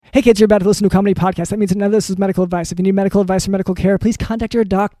Hey kids, you're about to listen to a comedy podcast. That means none of this is medical advice. If you need medical advice or medical care, please contact your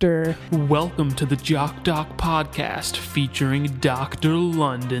doctor. Welcome to the Jock Doc Podcast featuring Dr.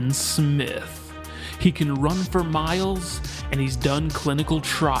 London Smith. He can run for miles and he's done clinical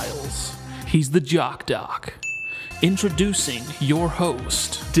trials. He's the Jock Doc. Introducing your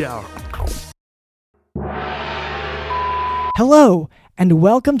host, Doc. Hello, and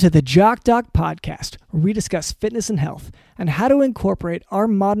welcome to the Jock Doc Podcast, where we discuss fitness and health and how to incorporate our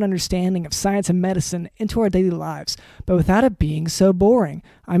modern understanding of science and medicine into our daily lives, but without it being so boring.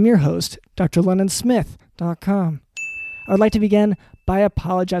 I'm your host, drlondonsmith.com. I would like to begin by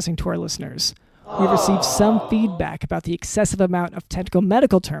apologizing to our listeners. We've received some feedback about the excessive amount of technical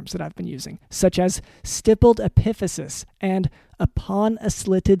medical terms that I've been using, such as stippled epiphysis and upon a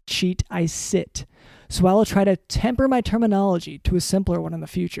slitted sheet I sit. So I'll try to temper my terminology to a simpler one in the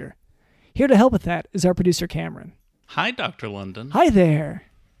future. Here to help with that is our producer, Cameron. Hi, Dr. London. Hi there.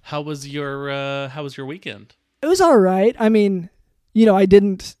 How was your weekend? It was all right. I mean, I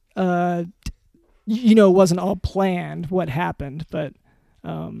didn't, it wasn't all planned what happened, but,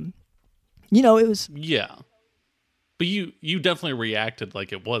 it was... Yeah. But you definitely reacted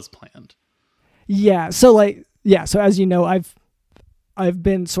like it was planned. Yeah. So as you know, I've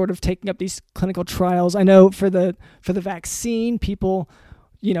been sort of taking up these clinical trials. I know for the vaccine, people,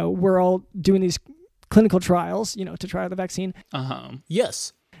 we're all doing these clinical trials, to try the vaccine.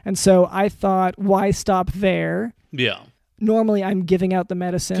 Yes. And so I thought, why stop there? Yeah. Normally I'm giving out the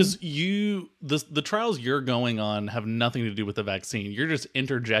medicine. Because the trials you're going on have nothing to do with the vaccine. You're just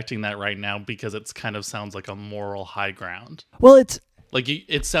interjecting that right now because it kind of sounds like a moral high ground. Well, it's...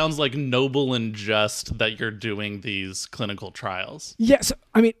 it sounds like noble and just that you're doing these clinical trials. Yes.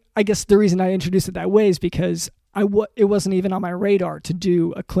 I mean, I guess the reason I introduced it that way is because it wasn't even on my radar to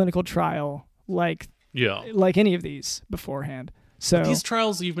do a clinical trial like any of these beforehand. So but these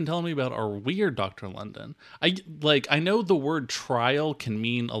trials you've been telling me about are weird, Dr. London. I know the word trial can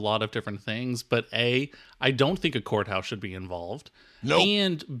mean a lot of different things, but A, I don't think a courthouse should be involved. Nope.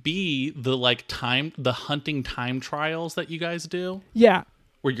 And B, the hunting time trials that you guys do. Yeah.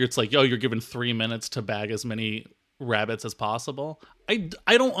 Where it's like, you're given 3 minutes to bag as many rabbits as possible. I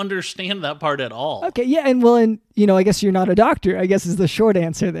don't understand that part at all. Okay, yeah, and I guess you're not a doctor, I guess is the short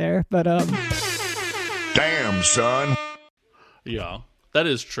answer there, but Damn, son. Yeah, that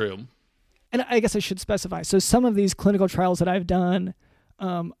is true. And I guess I should specify. So some of these clinical trials that I've done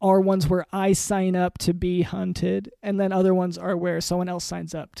are ones where I sign up to be hunted, and then other ones are where someone else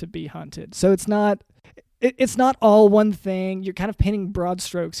signs up to be hunted. So it's not all one thing. You're kind of painting broad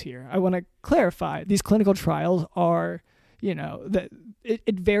strokes here. I want to clarify. These clinical trials are,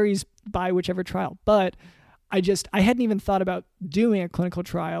 it varies by whichever trial. But I hadn't even thought about doing a clinical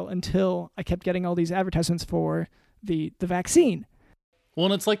trial until I kept getting all these advertisements for the vaccine. Well,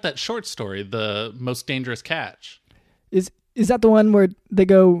 and it's like that short story, The Most Dangerous Catch. Is that the one where they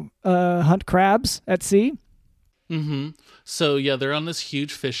go hunt crabs at sea? Mm-hmm. So, yeah, they're on this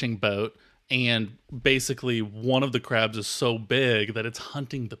huge fishing boat, and basically one of the crabs is so big that it's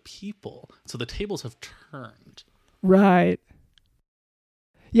hunting the people. So the tables have turned. Right.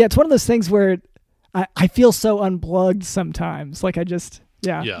 Yeah, it's one of those things where I feel so unplugged sometimes. Like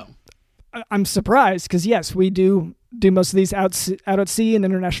Yeah. I'm surprised because, yes, we do most of these out at sea in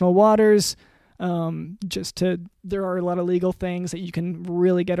international waters. There are a lot of legal things that you can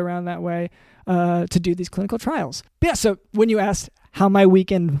really get around that way to do these clinical trials. But yeah, so when you asked how my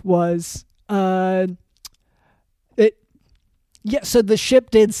weekend was, so the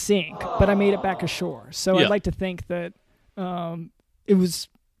ship did sink, but I made it back ashore. So yeah. I'd like to think that it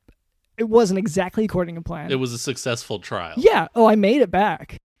wasn't exactly according to plan. It was a successful trial. Yeah. Oh, I made it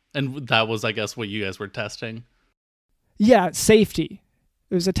back. And that was, I guess, what you guys were testing? Yeah, safety.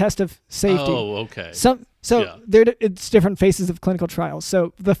 It was a test of safety. Oh, okay. It's different phases of clinical trials.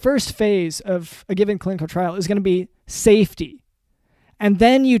 So the first phase of a given clinical trial is going to be safety. And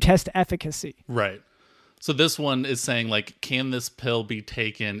then you test efficacy. Right. So this one is saying, can this pill be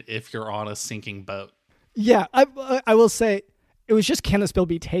taken if you're on a sinking boat? Yeah, I will say it was just, can this pill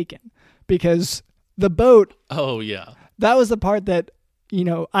be taken? Because the boat... Oh, yeah. That was the part that,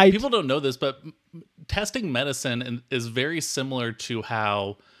 People don't know this, but testing medicine is very similar to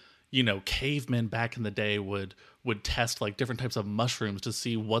how, cavemen back in the day would test different types of mushrooms to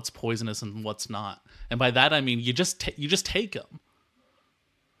see what's poisonous and what's not. And by that I mean you just take them.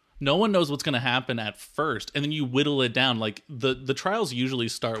 No one knows what's going to happen at first, and then you whittle it down. The trials usually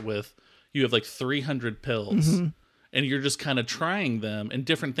start with you have 300 pills, mm-hmm. and you're just kind of trying them, and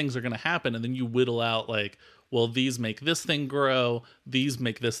different things are going to happen, and then you whittle out well, these make this thing grow, these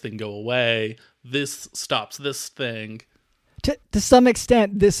make this thing go away, this stops this thing. To some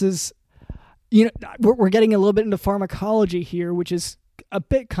extent, this is, we're getting a little bit into pharmacology here, which is a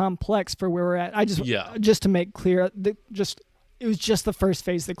bit complex for where we're at. Just to make clear, it was just the first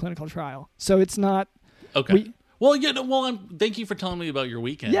phase of the clinical trial, so it's not. Okay. Thank you for telling me about your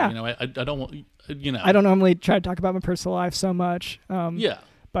weekend. Yeah. I don't want. I don't normally try to talk about my personal life so much.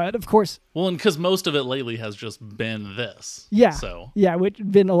 But of course. Well, and because most of it lately has just been this. Yeah. So. Yeah, which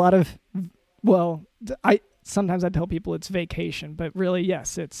been a lot of. Well, sometimes I tell people it's vacation, but really,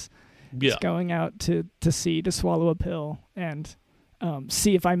 yes, it's going out to sea to swallow a pill and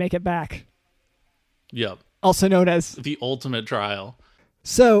see if I make it back. Yep. Also known as the ultimate trial.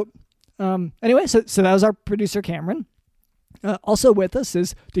 So, anyway, so that was our producer Cameron. Also with us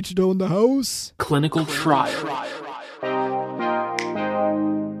is Digital in the House. Clinical trial.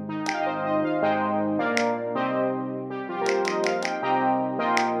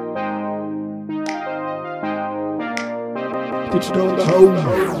 Digital in the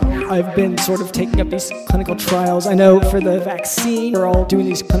House. I've been sort of taking up these clinical trials. I know for the vaccine, we're all doing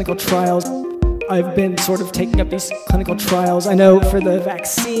these clinical trials. I've been sort of taking up these clinical trials. I know for the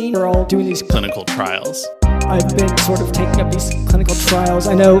vaccine, we're all doing these clinical trials. I've been sort of taking up these clinical trials.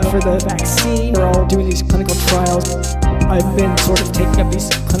 I know for the vaccine, we're all doing these clinical trials. I've been sort of taking up these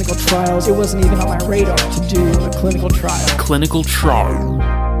clinical trials. It wasn't even on my radar to do a clinical trial. Clinical trial.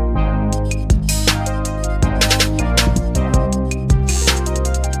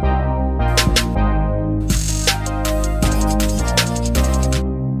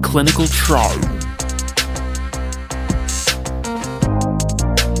 Clinical trial.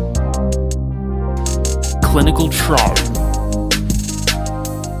 Clinical trial.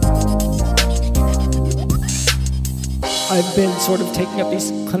 I've been sort of taking up these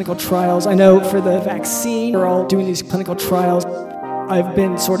clinical trials. I know for the vaccine, we're all doing these clinical trials. I've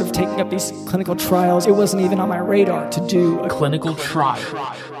been sort of taking up these clinical trials. It wasn't even on my radar to do a clinical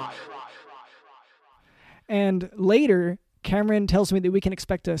trial. And later, Cameron tells me that we can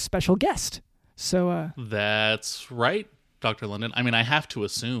expect a special guest. So that's right, Dr. London. I mean, I have to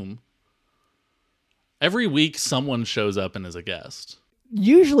assume every week someone shows up and is a guest.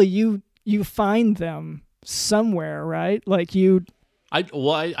 Usually you find them somewhere, right? Like I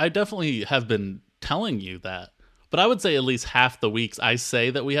definitely have been telling you that. But I would say at least half the weeks I say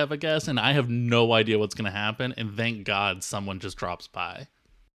that we have a guest and I have no idea what's going to happen, and thank God someone just drops by.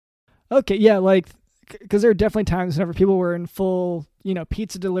 Okay, yeah, like because there are definitely times whenever people were in full,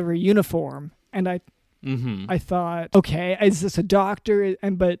 pizza delivery uniform, and I thought, okay, is this a doctor?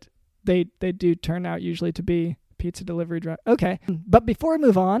 But they do turn out usually to be pizza delivery driver. Okay, but before we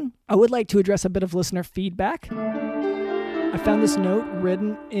move on, I would like to address a bit of listener feedback. I found this note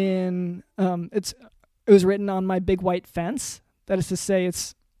written in it was written on my big white fence. That is to say,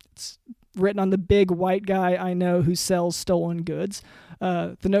 it's written on the big white guy I know who sells stolen goods.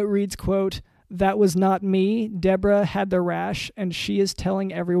 The note reads, quote, "That was not me. Deborah had the rash, and she is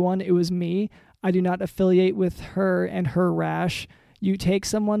telling everyone it was me. I do not affiliate with her and her rash. You take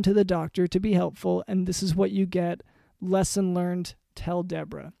someone to the doctor to be helpful, and this is what you get. Lesson learned. Tell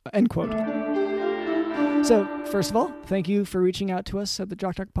Deborah." End quote. So, first of all, thank you for reaching out to us at the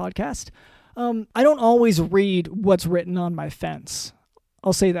Jock Talk Podcast. I don't always read what's written on my fence.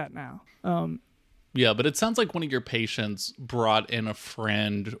 I'll say that now. Yeah, but it sounds like one of your patients brought in a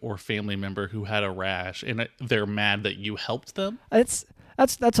friend or family member who had a rash, and they're mad that you helped them. That's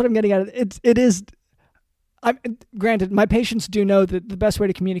what I'm getting at. It is. Granted, my patients do know that the best way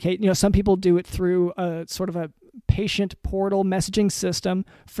to communicate. Some people do it through a sort of a patient portal messaging system.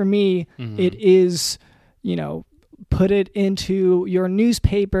 For me, it is, put it into your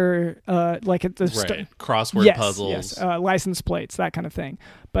newspaper, like at the crossword puzzles, license plates, that kind of thing.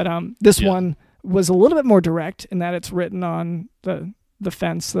 But this one was a little bit more direct in that it's written on the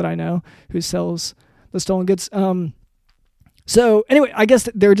fence that I know who sells the stolen goods. So anyway, I guess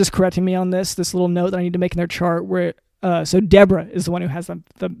they're just correcting me on this little note that I need to make in their chart where so Deborah is the one who has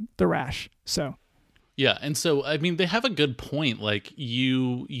the rash. So yeah, and so I mean they have a good point. Like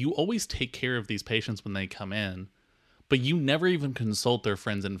you always take care of these patients when they come in, but you never even consult their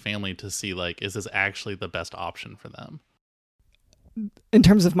friends and family to see like, is this actually the best option for them? In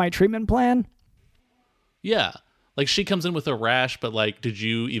terms of my treatment plan? Yeah. Like she comes in with a rash, but like, did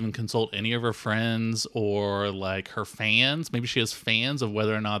you even consult any of her friends or like her fans? Maybe she has fans of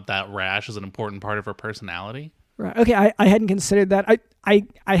whether or not that rash is an important part of her personality. Right. Okay. I hadn't considered that. I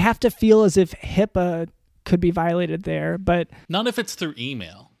have to feel as if HIPAA could be violated there, but not if it's through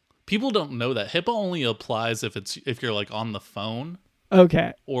email. People don't know that HIPAA only applies if you're like on the phone.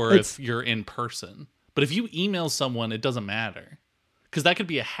 Okay. Or if you're in person. But if you email someone, it doesn't matter because that could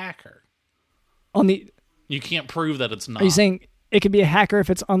be a hacker. You can't prove that it's not. Are you saying it could be a hacker if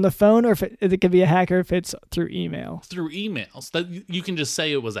it's on the phone, or if it could be a hacker if it's through email? Through emails. That you can just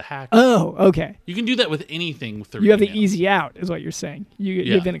say it was a hacker. Oh, okay. You can do that with anything through You have email. the easy out, is what you're saying.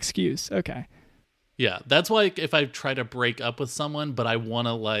 You have an excuse. Okay. Yeah, that's why if I try to break up with someone, but I want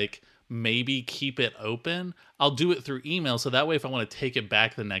to like maybe keep it open, I'll do it through email. So that way, if I want to take it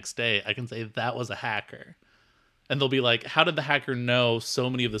back the next day, I can say that was a hacker. And they'll be like, how did the hacker know so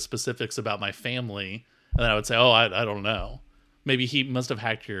many of the specifics about my family? And then I would say, oh, I don't know. Maybe he must have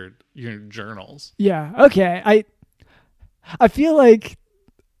hacked your journals. Yeah. Okay. I feel like,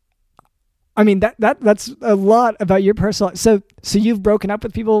 I mean, that's a lot about your personal. So you've broken up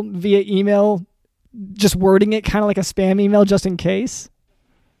with people via email, just wording it kind of like a spam email just in case?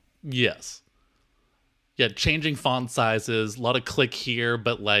 Yes. Yeah, changing font sizes, a lot of click here,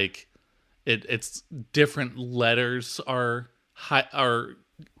 but like it's different letters are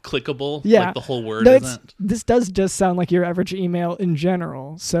clickable. Yeah. Like the whole word isn't. This does just sound like your average email in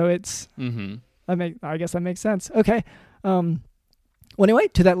general. So it's, I guess that makes sense. Okay. Well, anyway,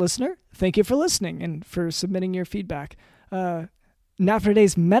 to that listener, thank you for listening and for submitting your feedback. Now for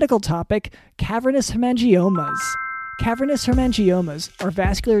today's medical topic, cavernous hemangiomas. Cavernous hemangiomas are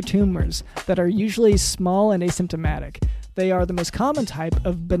vascular tumors that are usually small and asymptomatic. They are the most common type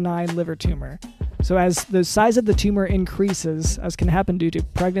of benign liver tumor. So as the size of the tumor increases, as can happen due to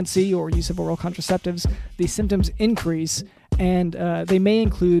pregnancy or use of oral contraceptives, the symptoms increase, and they may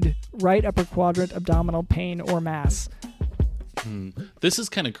include right upper quadrant abdominal pain or mass. This is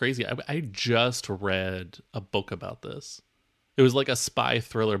kind of crazy. I just read a book about this. It was like a spy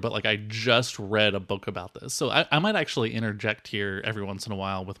thriller, but like I just read a book about this. So I might actually interject here every once in a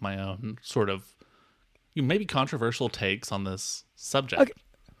while with my own sort of maybe controversial takes on this subject. Okay.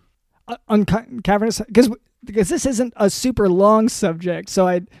 On cavernous, because this isn't a super long subject,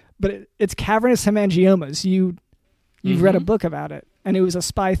 but it's cavernous hemangiomas. You've read a book about it, and it was a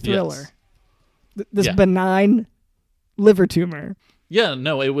spy thriller. Yes. This benign liver tumor. Yeah,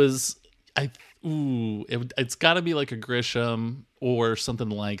 no, it was. It's got to be like a Grisham or something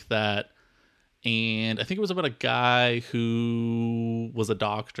like that. And I think it was about a guy who was a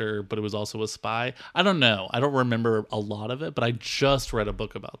doctor, but it was also a spy. I don't know. I don't remember a lot of it, but I just read a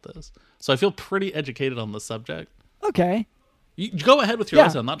book about this. So I feel pretty educated on the subject. Okay. You go ahead with your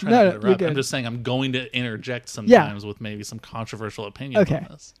answer. I'm not trying to interrupt. You're good. I'm just saying I'm going to interject sometimes with maybe some controversial opinions on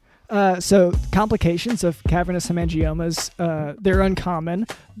this. So complications of cavernous hemangiomas, they're uncommon,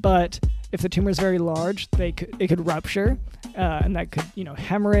 but if the tumor is very large, it could rupture, and that could,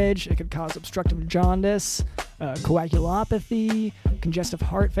 hemorrhage. It could cause obstructive jaundice, coagulopathy, congestive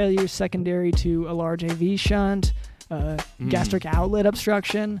heart failure secondary to a large AV shunt, gastric outlet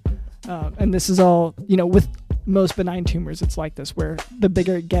obstruction, and this is all, with most benign tumors, it's like this, where the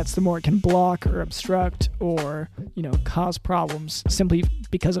bigger it gets, the more it can block or obstruct or, cause problems simply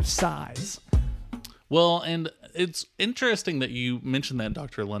because of size. Well, and it's interesting that you mentioned that,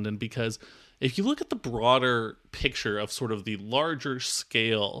 Dr. London, because if you look at the broader picture of sort of the larger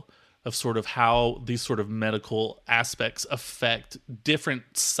scale of sort of how these sort of medical aspects affect different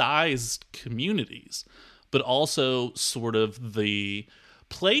sized communities, but also sort of the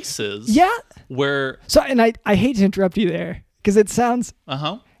places where... So, and I hate to interrupt you there, because it sounds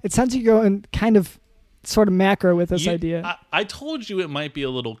like you're going kind of sort of macro with this idea. I told you it might be a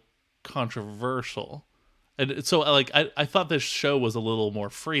little controversial, and so I thought this show was a little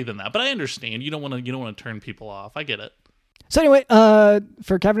more free than that, but I understand you don't want to turn people off. I get it. So anyway,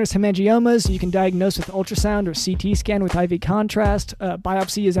 for cavernous hemangiomas, you can diagnose with ultrasound or CT scan with IV contrast.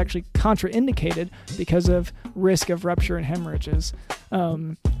 Biopsy is actually contraindicated because of risk of rupture and hemorrhages.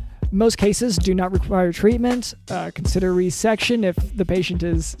 Most cases do not require treatment. Consider resection if the patient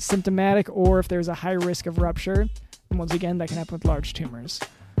is symptomatic or if there's a high risk of rupture. And once again, that can happen with large tumors.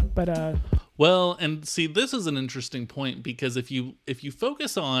 But well, and see, this is an interesting point, because if you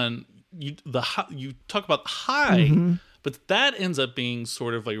focus on you talk about high, but that ends up being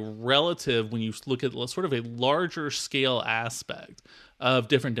sort of a relative when you look at sort of a larger scale aspect of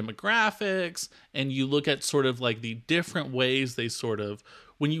different demographics, and you look at sort of like the different ways they sort of,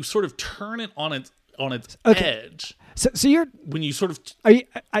 when you sort of turn it on its edge. So you're, when you sort of I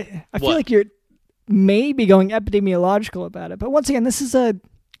feel like you're maybe going epidemiological about it, but once again, this is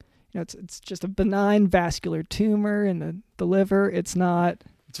it's just a benign vascular tumor in the liver. It's not.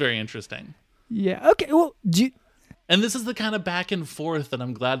 It's very interesting. Yeah. Okay. Well, and this is the kind of back and forth that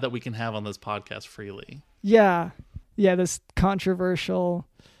I'm glad that we can have on this podcast freely. Yeah. This controversial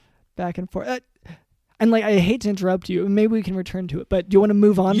back and forth. And I hate to interrupt you. Maybe we can return to it, but do you want to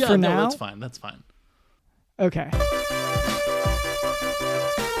move on for now? Yeah, that's fine. That's fine. Okay.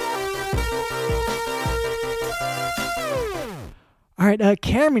 All right,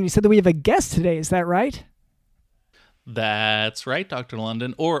 Cameron, you said that we have a guest today. Is that right? That's right, Dr.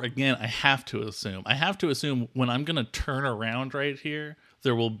 London. Or again, I have to assume when I'm going to turn around right here,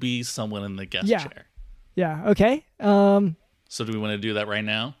 there will be someone in the guest chair. Yeah. Okay. So do we want to do that right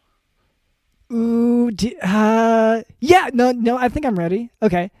now? Ooh. Yeah. No. I think I'm ready.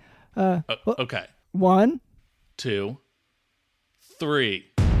 Okay. Okay. 1, 2, 3.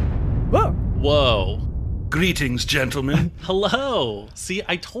 Whoa. Whoa. Greetings, gentlemen. Hello. See,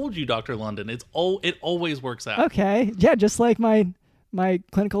 I told you, Dr. London. It always works out. Okay. Yeah, just like my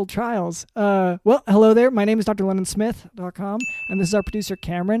clinical trials. Well, hello there. My name is drlondonsmith.com, and this is our producer,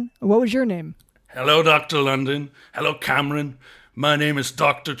 Cameron. What was your name? Hello, Dr. London. Hello, Cameron. My name is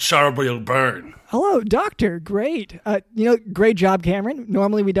Dr. Charbel Byrne. Hello, doctor. Great. Great job, Cameron.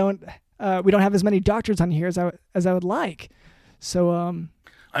 Normally we don't have as many doctors on here as I would like. So,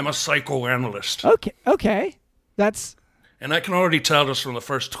 I'm a psychoanalyst. Okay. And I can already tell just from the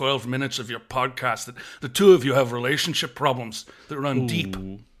first 12 minutes of your podcast that the two of you have relationship problems that run deep.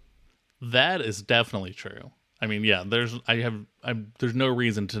 That is definitely true. I mean, yeah, there's no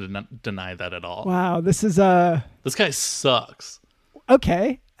reason to deny that at all. Wow, this is This guy sucks.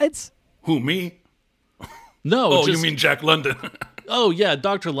 Okay. Who, me? No. Oh, you mean Jack London? Oh, yeah,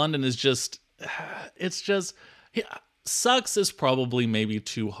 Dr. London is just... It's just... Sucks is probably maybe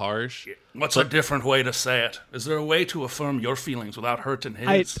too harsh. What's a different way to say it? Is there a way to affirm your feelings without hurting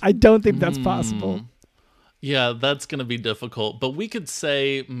his? I don't think that's possible. Yeah, that's going to be difficult. But we could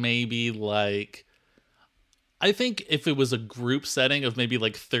say maybe like... I think if it was a group setting of maybe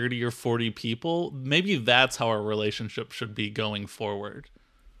like 30 or 40 people, maybe that's how our relationship should be going forward.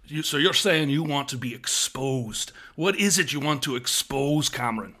 So you're saying you want to be exposed. What is it you want to expose,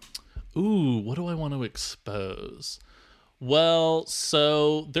 Cameron? Ooh, what do I want to expose? Well,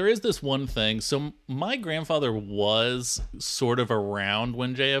 so there is this one thing. So my grandfather was sort of around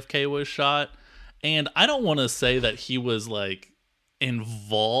when JFK was shot, and I don't want to say that he was like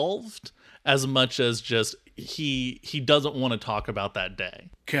involved as much as just he doesn't want to talk about that day.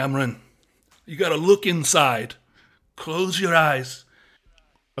 Cameron, you got to look inside. Close your eyes.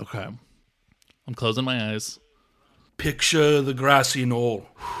 Okay. I'm closing my eyes. Picture the grassy knoll.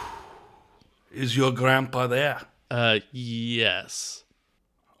 Is your grandpa there? Yes.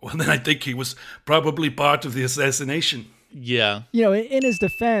 Well, then I think he was probably part of the assassination. Yeah. In his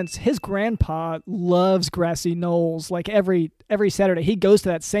defense, his grandpa loves grassy knolls. Like every Saturday, he goes to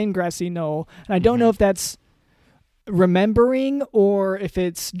that same grassy knoll. And I don't know if that's remembering or if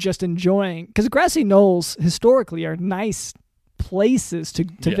it's just enjoying. Because grassy knolls historically are nice places to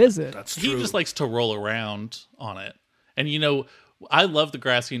visit. That's true. He just likes to roll around on it. And, I love the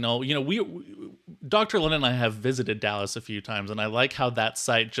grassy knoll. Dr. Lynn and I have visited Dallas a few times, and I like how that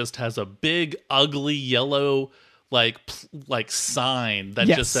site just has a big, ugly yellow like sign that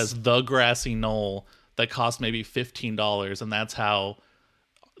just says the grassy knoll that costs maybe $15, and that's how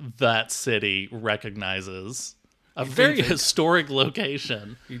that city recognizes a very historic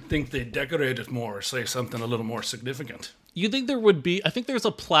location. You'd think they'd decorate it more or say something a little more significant. You think there would be... I think there's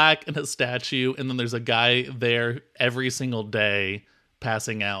a plaque and a statue, and then there's a guy there every single day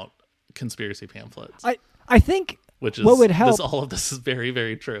passing out conspiracy pamphlets. I think which is what would help... all of this is very,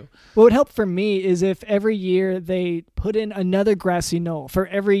 very true. What would help for me is if every year they put in another grassy knoll for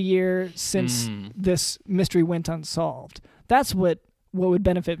every year since this mystery went unsolved. That's what would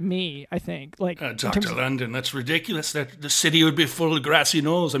benefit me, I think. Like Dr. London, that's ridiculous. That the city would be full of grassy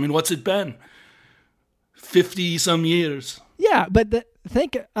knolls. I mean, what's it been? 50-some years. Yeah, but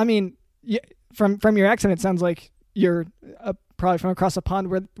from your accent, it sounds like you're probably from across a pond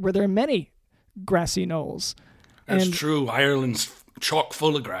where there are many grassy knolls. That's true. Ireland's chock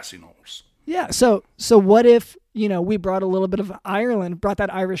full of grassy knolls. Yeah, so what if, we brought a little bit of Ireland, brought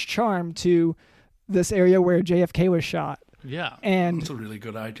that Irish charm to this area where JFK was shot? Yeah. And that's a really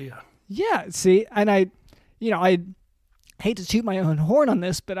good idea. Yeah, see, and I hate to toot my own horn on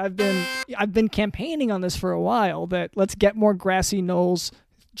this, but I've been campaigning on this for a while that let's get more grassy knolls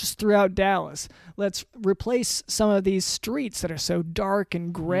just throughout Dallas. Let's replace some of these streets that are so dark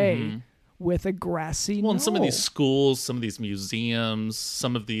and gray with a grassy knoll. And some of these schools, some of these museums,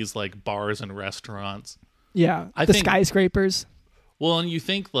 some of these like bars and restaurants. Yeah, skyscrapers. Well, and you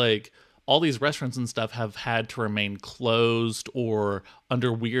think like all these restaurants and stuff have had to remain closed or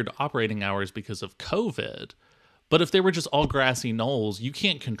under weird operating hours because of COVID. But if they were just all grassy knolls, you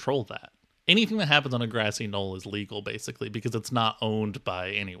can't control that. Anything that happens on a grassy knoll is legal, basically, because it's not owned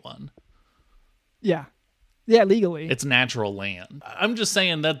by anyone. Yeah. Yeah, legally. It's natural land. I'm just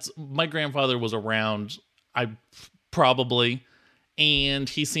saying my grandfather was around, probably, and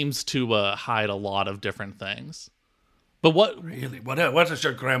he seems to hide a lot of different things. But what Really? What does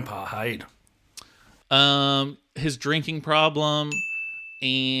your grandpa hide? his drinking problem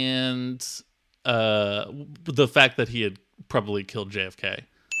and the fact that he had probably killed JFK.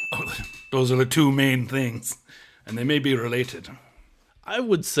 Oh, those are the two main things, and they may be related. I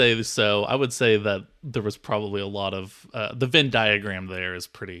would say so. I would say that there was probably a lot of the Venn diagram there is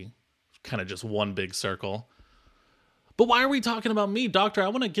pretty kind of just one big circle. But why are we talking about me, Doctor? I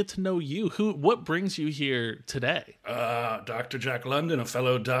want to get to know you. What brings you here today? Dr. Jack London, a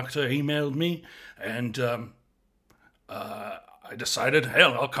fellow doctor, emailed me, and I decided,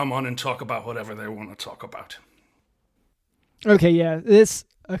 hell, I'll come on and talk about whatever they want to talk about. Okay, yeah.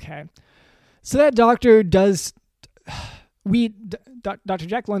 Okay. So that doctor does... Dr.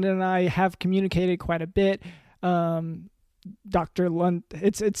 Jack London and I have communicated quite a bit. Dr. London...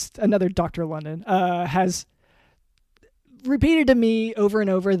 It's another Dr. London. Has repeated to me over and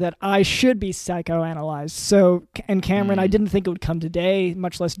over that I should be psychoanalyzed. So, and Cameron, I didn't think it would come today,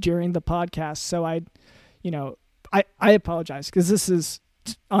 much less during the podcast. So I apologize because this is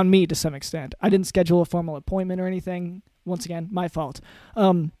on me to some extent. I didn't schedule a formal appointment or anything. Once again, my fault.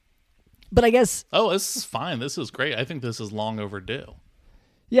 But I guess... Oh, this is fine. This is great. I think this is long overdue.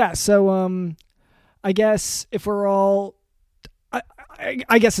 Yeah, so I guess if we're all...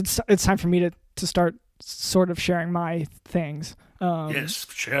 I guess it's time for me to start sort of sharing my things. Yes,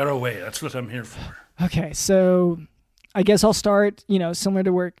 share away. That's what I'm here for. Okay, so I guess I'll start, similar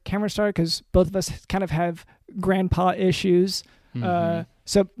to where Cameron started, because both of us kind of have grandpa issues. Mm-hmm.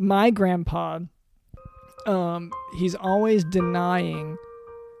 So my grandpa, he's always denying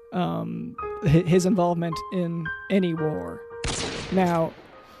his involvement in any war. Now,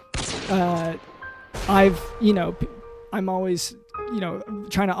 I'm always...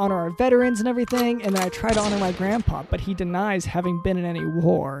 trying to honor our veterans and everything, and then I try to honor my grandpa, but he denies having been in any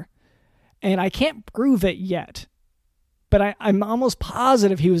war. And I can't prove it yet, but I'm almost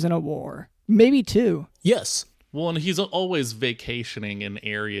positive he was in a war. Maybe two. Yes. Well, and he's always vacationing in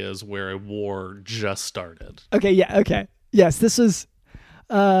areas where a war just started. Okay, yeah, okay. Yes, this is...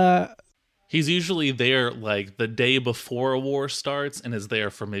 He's usually there like the day before a war starts and is there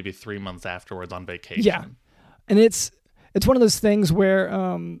for maybe 3 months afterwards on vacation. Yeah, and it's one of those things where,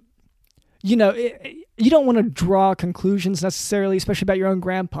 you don't want to draw conclusions necessarily, especially about your own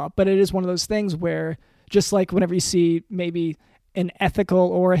grandpa, but it is one of those things where, just like whenever you see maybe an ethical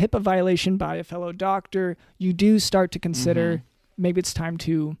or a HIPAA violation by a fellow doctor, you do start to consider maybe it's time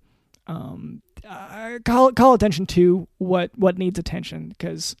to call attention to what needs attention,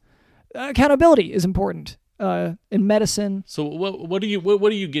 because accountability is important in medicine. So what are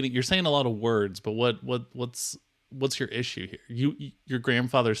you getting? You're saying a lot of words, but what's your issue here? Your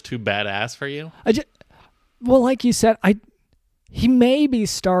grandfather's too badass for you? Well, like you said, he may be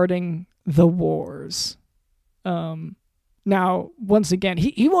starting the wars. Now, once again,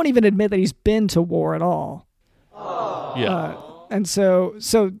 he won't even admit that he's been to war at all. Yeah. And so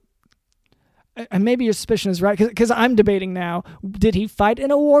and maybe your suspicion is right, because I'm debating now, did he fight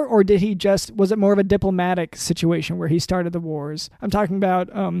in a war, or was it more of a diplomatic situation where he started the wars? I'm talking about,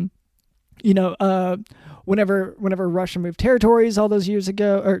 whenever Russia moved territories all those years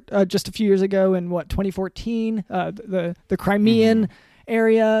ago, or just a few years ago in 2014, the Crimean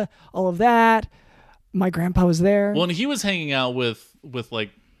area, all of that. My grandpa was there. Well, and he was hanging out with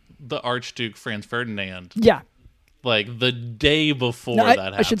like the Archduke Franz Ferdinand. Yeah. Like the day before that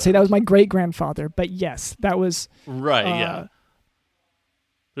happened. I should say that was my great grandfather, but yes, that was right. Yeah.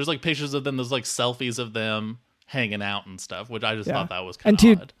 There's like pictures of them. There's like selfies of them hanging out and stuff, which I just thought that was kind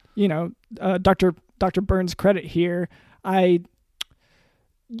of odd. Dr. Burns' credit here, I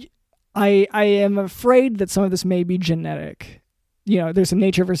am afraid that some of this may be genetic. There's a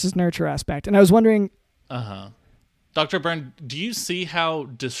nature versus nurture aspect, and I was wondering. Dr. Burns, do you see how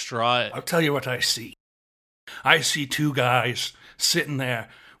distraught? I'll tell you what I see. I see two guys sitting there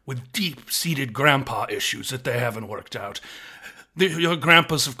with deep-seated grandpa issues that they haven't worked out. Your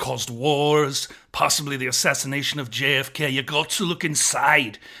grandpas have caused wars, possibly the assassination of JFK. You got to look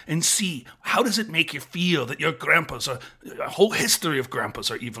inside and see, how does it make you feel that your grandpas a whole history of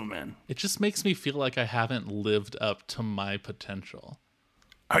grandpas are evil men? It just makes me feel like I haven't lived up to my potential.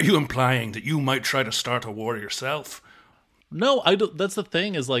 Are you implying that you might try to start a war yourself? No, that's the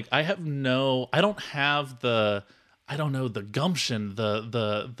thing, is like I don't have the gumption,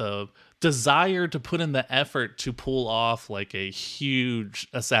 the desire to put in the effort to pull off like a huge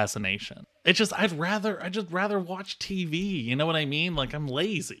assassination. It's just I'd just rather watch TV. You know what I mean? Like I'm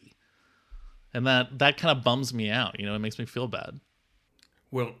lazy, and that kind of bums me out. It makes me feel bad.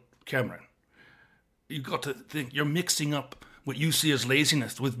 Well, Cameron, you got to think you're mixing up what you see as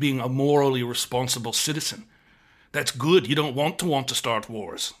laziness with being a morally responsible citizen. That's good. You don't want to start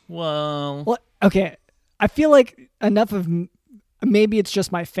wars. Well, okay. I feel like enough of maybe it's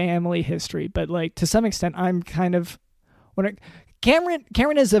just my family history, but like to some extent, I'm kind of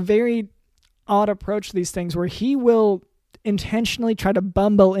Cameron has a very odd approach to these things where he will intentionally try to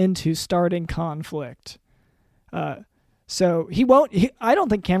bumble into starting conflict. So he won't. I don't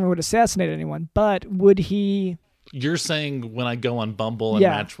think Cameron would assassinate anyone, but would he? You're saying when I go on Bumble and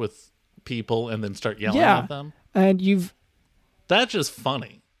match with people and then start yelling at them, and that's just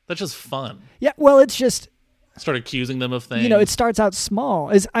funny. That's just fun. Yeah, well, it's just start accusing them of things. It starts out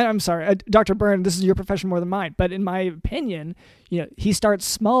small. I'm sorry, Dr. Byrne, this is your profession more than mine, but in my opinion, he starts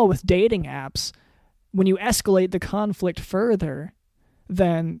small with dating apps. When you escalate the conflict further,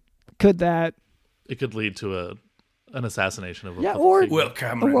 then it could lead to an assassination of a or people. Well,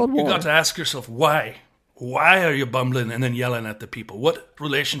 Cameron, you got to ask yourself why. Why are you bumbling and then yelling at the people? What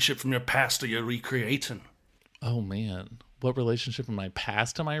relationship from your past are you recreating? Oh man, what relationship from my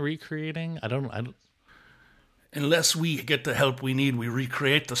past am I recreating? I don't. Unless we get the help we need, we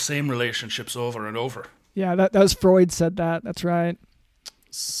recreate the same relationships over and over. Yeah, that was Freud said that. That's right.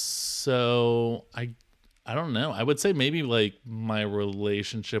 So I don't know. I would say maybe like my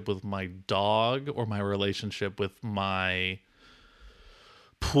relationship with my dog or my relationship with my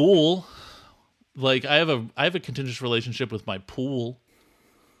pool. Like I have a contentious relationship with my pool.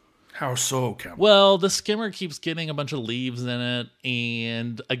 How so, Cameron? Well, the skimmer keeps getting a bunch of leaves in it,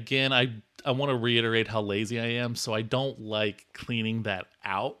 and again, I want to reiterate how lazy I am, so I don't like cleaning that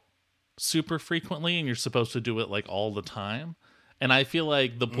out super frequently, and you're supposed to do it like all the time. And I feel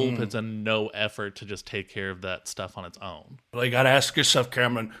like the pool puts in no effort to just take care of that stuff on its own. Well, you got to ask yourself,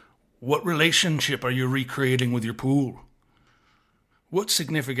 Cameron, what relationship are you recreating with your pool? What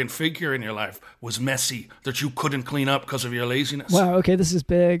significant figure in your life was messy that you couldn't clean up because of your laziness? Wow, okay, this is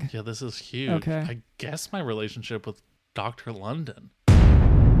big. Yeah, this is huge. Okay. I guess my relationship with Dr. London.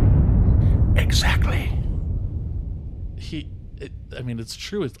 Exactly. It's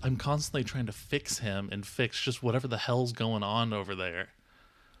true. I'm constantly trying to fix him and fix just whatever the hell's going on over there.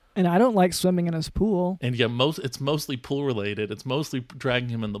 And I don't like swimming in his pool. And yeah, it's mostly pool related. It's mostly dragging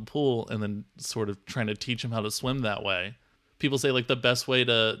him in the pool and then sort of trying to teach him how to swim that way. People say like the best way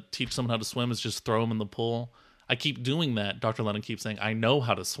to teach someone how to swim is just throw them in the pool. I keep doing that. Dr. London keeps saying, I know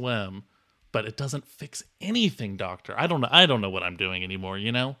how to swim, but it doesn't fix anything, doctor. I don't know what I'm doing anymore,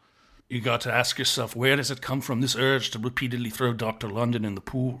 You got to ask yourself, where does it come from, this urge to repeatedly throw Dr. London in the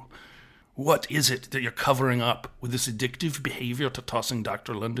pool? What is it that you're covering up with this addictive behavior to tossing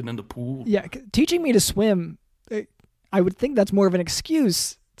Dr. London in the pool? Yeah, teaching me to swim, I would think that's more of an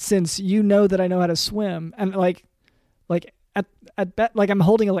excuse since you know that I know how to swim. And like at bet, like I'm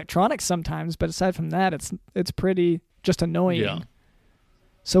holding electronics sometimes, but aside from that, it's pretty just annoying. Yeah.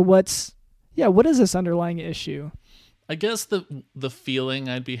 So what is this underlying issue? I guess the feeling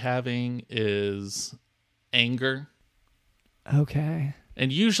I'd be having is anger. Okay.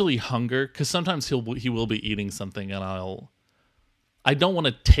 And usually hunger, because sometimes he will be eating something and I don't want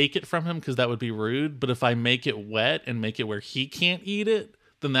to take it from him because that would be rude, but if I make it wet and make it where he can't eat it,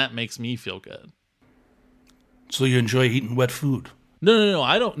 then that makes me feel good. So you enjoy eating wet food? No,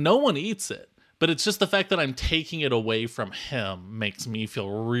 I don't. No one eats it, but it's just the fact that I'm taking it away from him makes me feel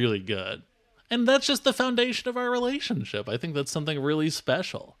really good. And that's just the foundation of our relationship. I think that's something really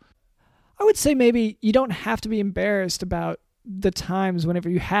special. I would say maybe you don't have to be embarrassed about the times whenever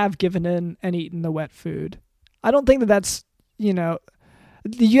you have given in and eaten the wet food. I don't think that's, you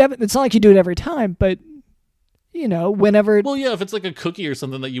haven't, it's not like you do it every time, but whenever. Well, yeah, if it's like a cookie or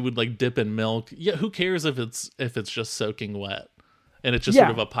something that you would like dip in milk, yeah, who cares if it's just soaking wet and it's just sort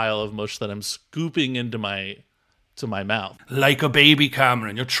of a pile of mush that I'm scooping into my mouth. Like a baby,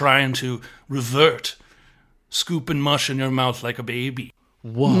 Cameron. You're trying to revert scooping mush in your mouth like a baby.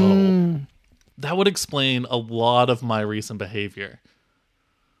 Whoa. That would explain a lot of my recent behavior.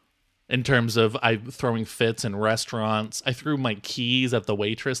 In terms of I throwing fits in restaurants. I threw my keys at the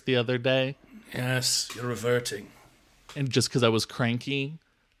waitress the other day. Yes, you're reverting. And just because I was cranky.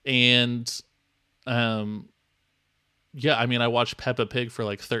 And, I watched Peppa Pig for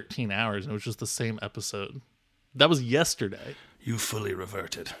like 13 hours. And it was just the same episode. That was yesterday. You fully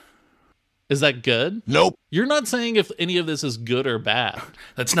reverted. Is that good? Nope. You're not saying if any of this is good or bad.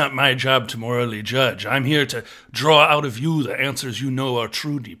 That's not my job to morally judge. I'm here to draw out of you the answers you know are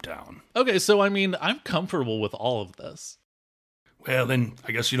true deep down. Okay, so I'm comfortable with all of this. Well, then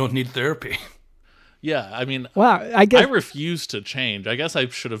I guess you don't need therapy. Yeah, wow, I guess I refuse to change. I guess I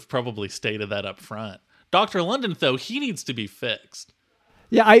should have probably stated that up front. Dr. London, though, he needs to be fixed.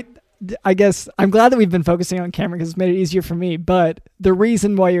 Yeah, I guess I'm glad that we've been focusing on Cameron because it's made it easier for me. But the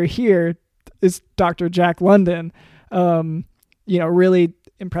reason why you're here is Dr. Jack London, really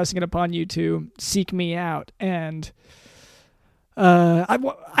impressing it upon you to seek me out. And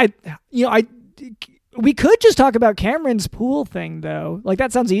we could just talk about Cameron's pool thing, though. Like,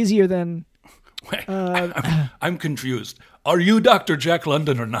 that sounds easier than... Wait, I'm confused. Are you Dr. Jack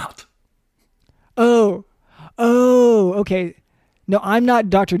London or not? Oh, okay. No, I'm not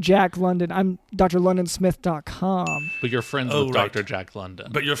Dr. Jack London. I'm drlondonsmith.com. But you're friends with Dr. Jack London.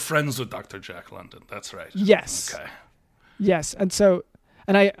 But you're friends with Dr. Jack London. That's right. Yes. Okay. Yes. And so,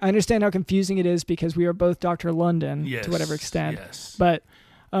 and I understand how confusing it is because we are both Dr. London to whatever extent. Yes. But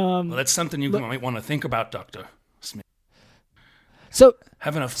well, that's something you might want to think about, Dr. Smith. So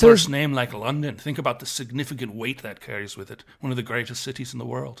having a first name like London, think about the significant weight that carries with it. One of the greatest cities in the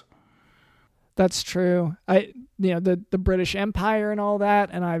world. That's true. The British Empire and all that,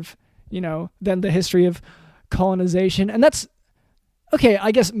 and I've, then the history of colonization, and that's okay.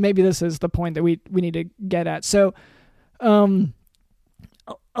 I guess maybe this is the point that we need to get at. So, a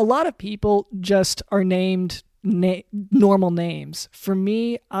lot of people just are named normal names. For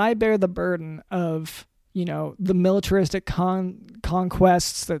me, I bear the burden of the militaristic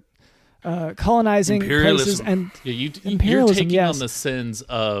conquests that. Colonizing places and you're taking on the sins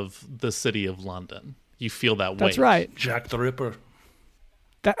of the city of London. You feel that weight. That's right. Jack the Ripper.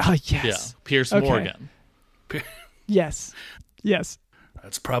 Yes. Yeah. Pierce Morgan. Yes.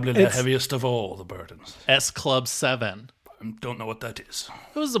 That's probably the heaviest of all the burdens. S Club 7. I don't know what that is.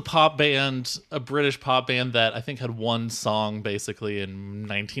 It was a pop band, a British pop band that I think had one song basically in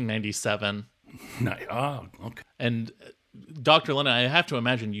 1997. Okay. And Dr. London, I have to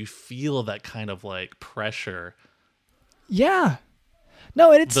imagine you feel that kind of like pressure. Yeah.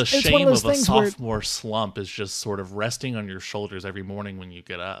 No, it's the it's shame one of those of a things sophomore slump is just sort of resting on your shoulders every morning when you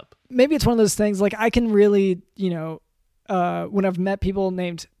get up. Maybe it's one of those things like I can really, when I've met people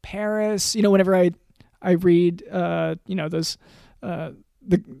named Paris, whenever I read, those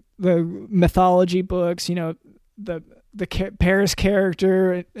the mythology books, the Paris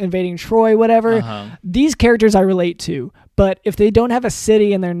character invading Troy, whatever. These characters I relate to, but if they don't have a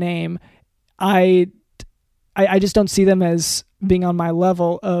city in their name, I just don't see them as being on my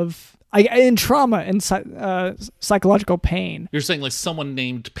level of in trauma and psychological pain. You're saying like someone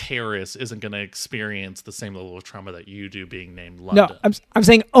named Paris isn't going to experience the same level of trauma that you do being named London. No, I'm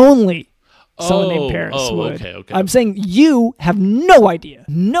saying only someone named Paris would. Okay. I'm saying you have no idea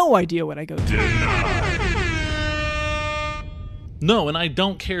what I go through. No, and I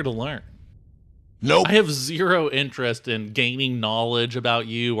don't care to learn. Nope. I have zero interest in gaining knowledge about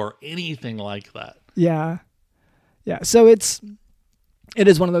you or anything like that. Yeah. So it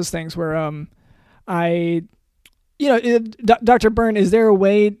is one of those things where Dr. Byrne, is there a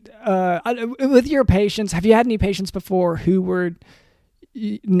way with your patients? Have you had any patients before who were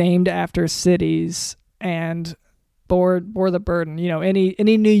named after cities and bore the burden?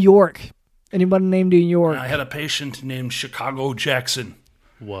 Any New York. Anyone named New York? I had a patient named Chicago Jackson.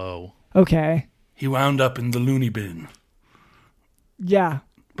 Whoa. Okay. He wound up in the loony bin. Yeah.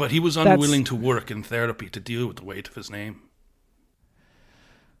 But he was unwilling to work in therapy to deal with the weight of his name.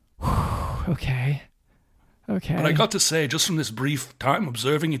 Okay. But I got to say, just from this brief time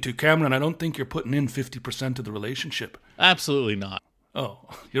observing you two, Cameron, I don't think you're putting in 50% of the relationship. Absolutely not. Oh,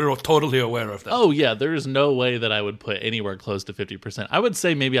 you're totally aware of that. Oh, yeah. There's no way that I would put anywhere close to 50%. I would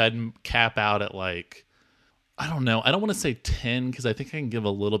say maybe I'd cap out at like, I don't know. I don't want to say 10 because I think I can give a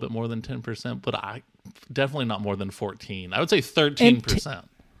little bit more than 10%, but I definitely not more than 14. I would say 13%.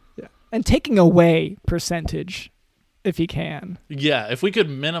 And taking away percentage if you can. Yeah, if we could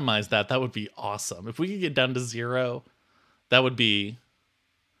minimize that would be awesome. If we could get down to 0, that would be...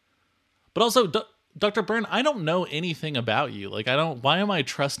 But also... Dr. Byrne, I don't know anything about you. Like, why am I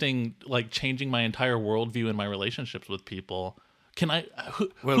trusting, like, changing my entire worldview in my relationships with people? Can I,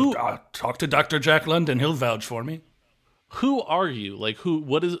 talk to Dr. Jack London. He'll vouch for me. Who are you? Like,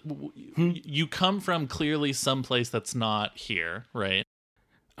 you come from clearly someplace that's not here, right?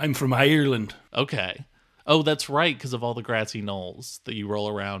 I'm from Ireland. Okay. Oh, that's right, because of all the grassy knolls that you roll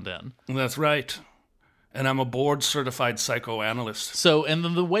around in. That's right. And I'm a board-certified psychoanalyst. So, and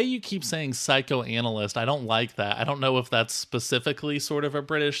then the way you keep saying psychoanalyst, I don't like that. I don't know if that's specifically sort of a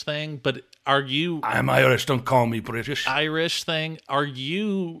British thing, but are you... I'm Irish, don't call me British. Irish thing. Are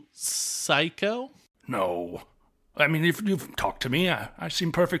you psycho? No. I mean, if you've talked to me, I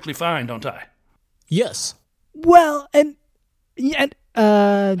seem perfectly fine, don't I? Yes. Well, I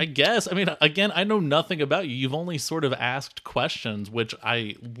guess. I mean, again, I know nothing about you. You've only sort of asked questions, which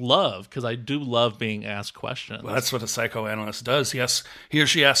I love, because I do love being asked questions. Well, that's what a psychoanalyst does. He or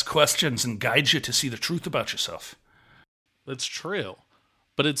she asks questions and guides you to see the truth about yourself. That's true.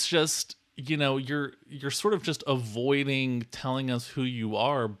 But it's just, you're sort of just avoiding telling us who you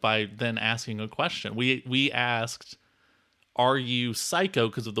are by then asking a question. We asked, are you psycho,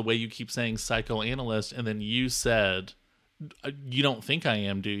 because of the way you keep saying psychoanalyst, and then you said, you don't think I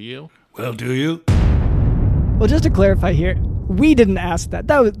am, do you? Well, do you? Well, just to clarify here, we didn't ask that.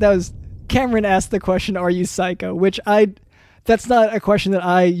 That was Cameron asked the question, are you psycho? Which that's not a question that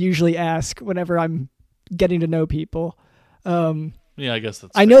I usually ask whenever I'm getting to know people. Yeah, I guess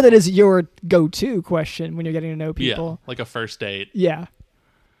that's I know that is your go-to question when you're getting to know people. Yeah, like a first date. Yeah.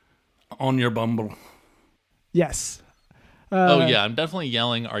 On your Bumble. Yes. Oh, yeah, I'm definitely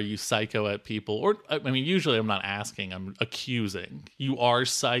yelling, are you psycho at people? Or, I mean, usually I'm not asking, I'm accusing. You are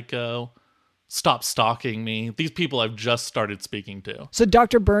psycho. Stop stalking me. These people I've just started speaking to. So,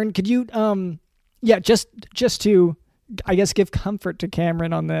 Dr. Byrne, could you, just to, I guess, give comfort to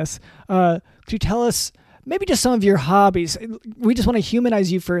Cameron on this, could you tell us maybe just some of your hobbies? We just want to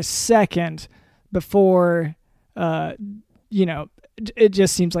humanize you for a second before, it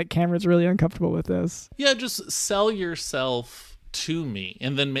just seems like Cameron's really uncomfortable with this. Yeah, just sell yourself to me,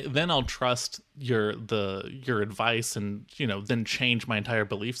 and then I'll trust your advice, and then change my entire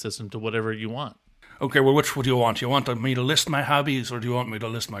belief system to whatever you want. Okay, well, which would you want? You want me to list my hobbies, or do you want me to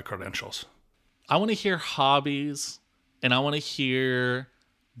list my credentials? I want to hear hobbies, and I want to hear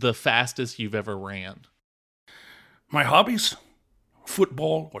the fastest you've ever ran. My hobbies?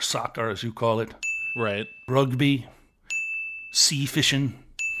 Football, or soccer as you call it. Right. Rugby. Sea fishing.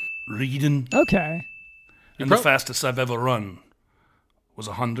 Reading. Okay. And the fastest I've ever run was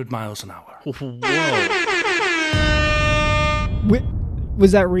 100 miles an hour. Whoa.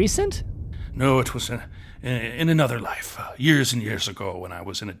 Was that recent? No, it was in another life, years and years ago when I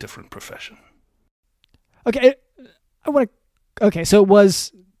was in a different profession. Okay, so it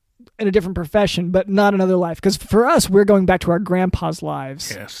was in a different profession, but not another life. Because for us, we're going back to our grandpa's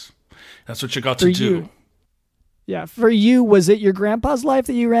lives. Yes, that's what you got to do. Yeah, for you, was it your grandpa's life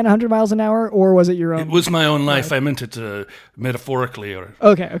that you ran 100 miles an hour, or was it your own? It was my own life. I meant it metaphorically.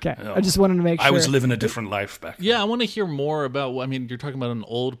 Okay. I just wanted to make sure. I was living a different life back then. Yeah, I want to hear more about, you're talking about an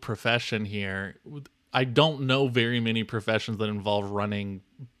old profession here. I don't know very many professions that involve running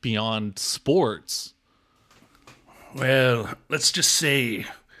beyond sports. Well, let's just say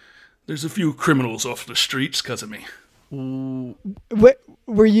there's a few criminals off the streets because of me.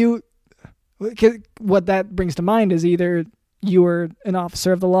 Were you... What that brings to mind is either you were an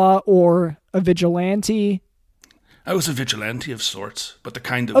officer of the law or a vigilante. I was a vigilante of sorts, but the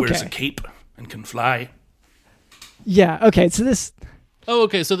kind that wears a cape and can fly. Yeah, okay, so this... Oh,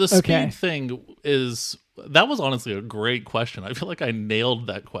 okay, so the speed thing is... That was honestly a great question. I feel like I nailed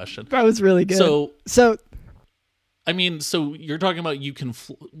that question. That was really good. So so you're talking about you can...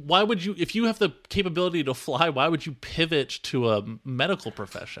 Why would you... If you have the capability to fly, why would you pivot to a medical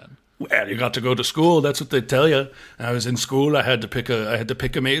profession? Well, you got to go to school. That's what they tell you. I was in school. I had to pick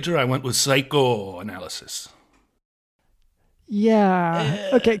a major. I went with psychoanalysis. Yeah.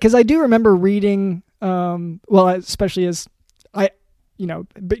 Okay. Because I do remember reading. Especially as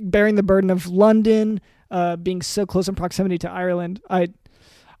bearing the burden of London, being so close in proximity to Ireland,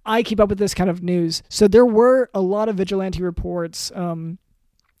 I keep up with this kind of news. So there were a lot of vigilante reports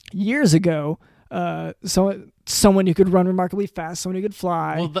years ago. Someone who could run remarkably fast, someone who could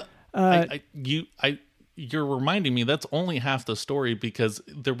fly. Well, you're reminding me that's only half the story, because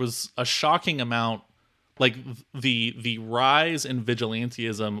there was a shocking amount, like the rise in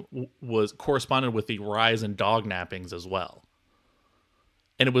vigilantism was corresponded with the rise in dog nappings as well.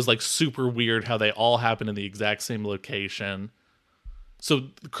 And it was like super weird how they all happened in the exact same location. So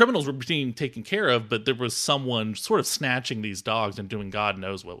the criminals were being taken care of, but there was someone sort of snatching these dogs and doing God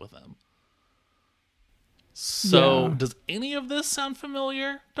knows what with them. So, Does any of this sound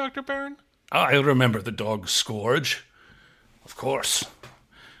familiar, Dr. Byrne? I remember the dog Scourge. Of course.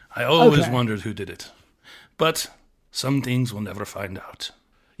 I always wondered who did it. But some things we'll never find out.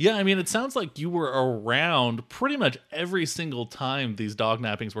 Yeah, it sounds like you were around pretty much every single time these dog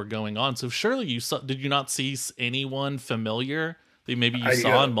nappings were going on. So surely did you not see anyone familiar that maybe you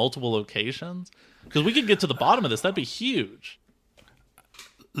saw in multiple locations? Because we could get to the bottom of this. That'd be huge.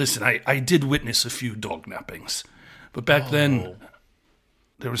 Listen, I did witness a few dog nappings, but back then,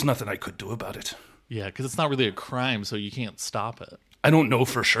 there was nothing I could do about it. Yeah, because it's not really a crime, so you can't stop it. I don't know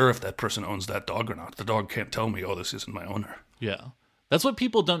for sure if that person owns that dog or not. The dog can't tell me, this isn't my owner. Yeah. That's what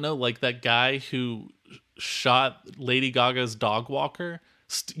people don't know, like that guy who shot Lady Gaga's dog walker.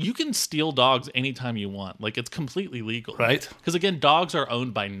 You can steal dogs anytime you want. Like, it's completely legal. Right. Because, again, dogs are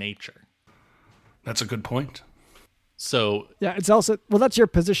owned by nature. That's a good point. So yeah, it's also that's your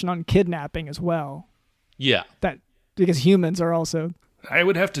position on kidnapping as well. Yeah, that because humans are also I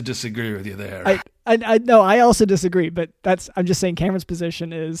would have to disagree with you there. I no, I also disagree, but I'm just saying Cameron's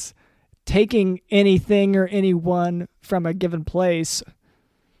position is taking anything or anyone from a given place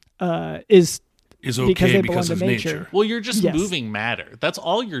is okay because of nature. Well, you're just Yes. moving matter. That's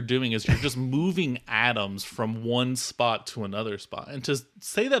all you're doing is you're just moving atoms from one spot to another spot. And to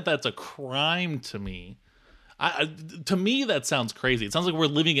say that that's a crime to me, to me that sounds crazy. It sounds like we're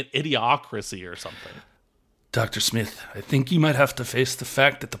living in idiocracy or something. Dr. Smith, I think you might have to face the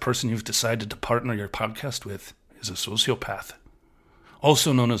fact that the person you've decided to partner your podcast with is a sociopath,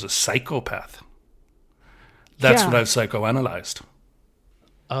 also known as a psychopath. That's Yeah. what I've psychoanalyzed.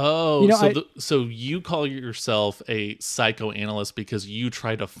 Oh, You know, so you call yourself a psychoanalyst because you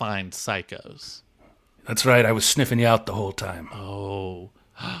try to find psychos. That's right, I was sniffing you out the whole time. Oh.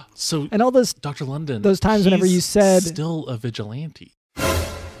 So and all those Dr. London, those times whenever he's you said- still a vigilante.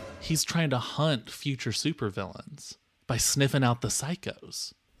 He's trying to hunt future supervillains by sniffing out the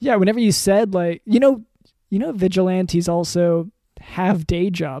psychos. Yeah, whenever you said like, you know, vigilantes also have day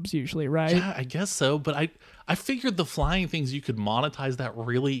jobs usually, right? Yeah, I guess so. But I figured the flying things, you could monetize that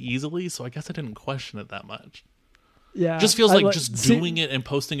really easily. So I guess I didn't question it that much. Yeah, Just feels I like doing it and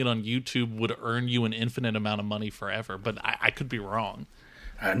posting it on YouTube would earn you an infinite amount of money forever. But I could be wrong.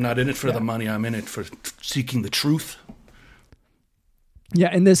 I'm not in it for the money, I'm in it for seeking the truth.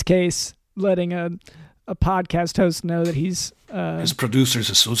 Yeah, in this case, letting a podcast host know that he's His producer's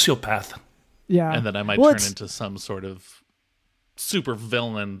a sociopath. yeah, And then I might Well, turn it's- into some sort of super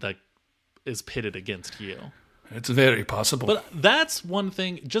villain that is pitted against you. It's very possible. But that's one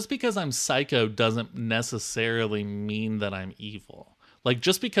thing. Just because I'm psycho doesn't necessarily mean that I'm evil. Like,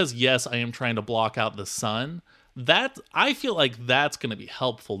 just because, yes, I am trying to block out the sun, that I feel like that's going to be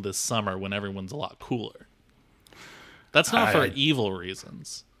helpful this summer when everyone's a lot cooler. That's not for evil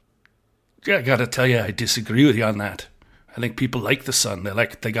reasons. Yeah, I gotta tell you, I disagree with you on that. I think people like the sun.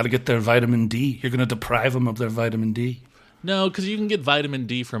 They gotta get their vitamin D. You're gonna deprive them of their vitamin D. No, because you can get vitamin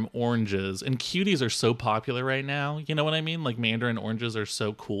D from oranges, and cuties are so popular right now. You know what I mean? Like mandarin oranges are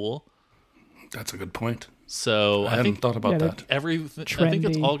so cool. That's a good point. So I I hadn't think thought about that. I think it's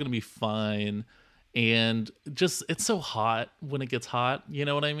Trendy. all going to be fine. And just, it's so hot when it gets hot. You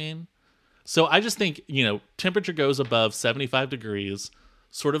know what I mean? So I just think, temperature goes above 75 degrees,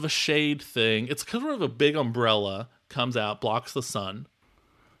 sort of a shade thing. It's kind of a big umbrella, comes out, blocks the sun.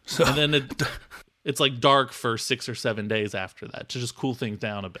 So, And then it's like dark for 6 or 7 days after that to just cool things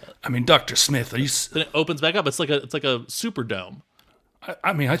down a bit. I mean, Dr. Smith, Then it opens back up. It's like a superdome.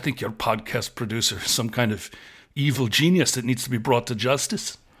 I think your podcast producer is some kind of evil genius that needs to be brought to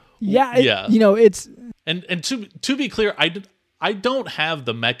justice. yeah, Yeah. It's And to be clear, I don't have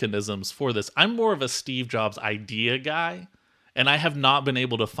the mechanisms for this. I'm more of a Steve Jobs idea guy, and I have not been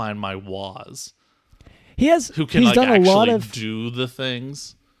able to find my Woz who can he's done a lot actually of do the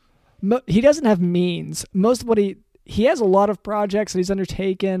things. he doesn't have means. Most of what he has a lot of projects that he's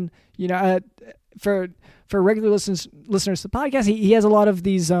undertaken. For regular listeners to the podcast, he has a lot of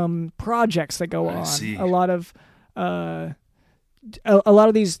these projects that go on. see. A lot of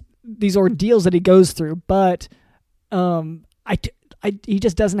these ordeals that he goes through, but he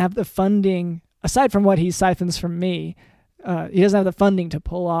just doesn't have the funding. Aside from what he siphons from me, he doesn't have the funding to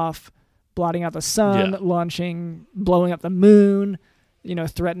pull off blotting out the sun, Yeah. blowing up the moon,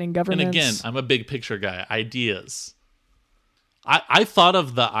 threatening governments. And again, I'm a big picture guy. Ideas. I thought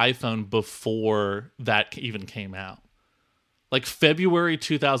of the iPhone before that even came out. Like February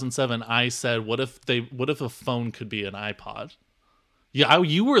 2007, I said, "What if a phone could be an iPod?" Yeah,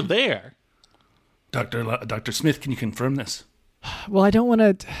 you were there. Dr. Smith, can you confirm this? Well, I don't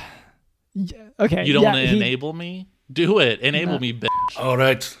want to. Okay, You don't want to enable me? Do it. Enable me, bitch. All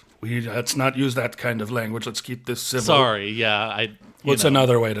right, let's not use that kind of language. Let's keep this civil. Sorry, yeah. What's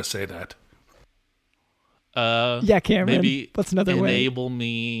another way to say that? Yeah, Cameron. Maybe What's another way? enable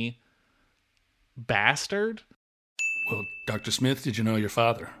me, bastard? Well, Dr. Smith, did you know your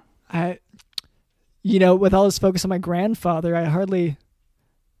father? With all this focus on my grandfather, I hardly.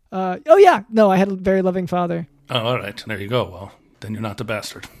 Oh yeah, no, I had a very loving father. Oh, all right. There you go. Well, then you're not the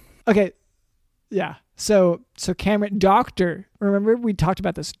bastard. Okay, yeah. So Cameron, doctor. Remember we talked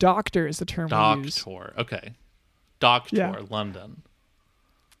about this. Doctor is the term we use. Doctor. Okay. Doctor, Yeah. London.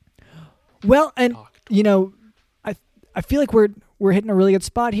 Well, and Doctor. I feel like we're hitting a really good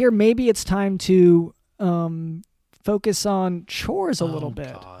spot here. Maybe it's time to focus on chores a little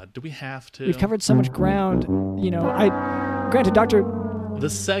bit. God, do we have to? We've covered so much ground. Granted, Doctor. The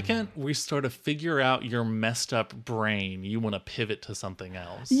second we start to figure out your messed up brain, you want to pivot to something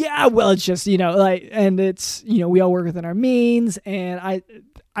else. Yeah, well, it's just, like, and it's, we all work within our means, and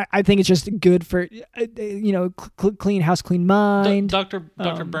I think it's just good for, clean house, clean mind. Dr.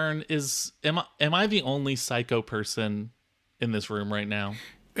 Byrne, am I the only psycho person in this room right now?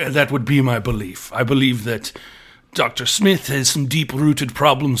 That would be my belief. I believe that Dr. Smith has some deep-rooted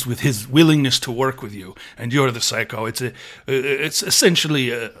problems with his willingness to work with you, and you're the psycho. It's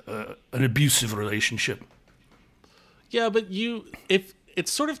essentially an abusive relationship. Yeah, but if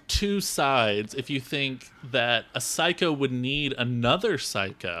it's sort of two sides. If you think that a psycho would need another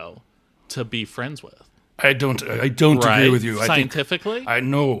psycho to be friends with, I don't agree with you. Scientifically, I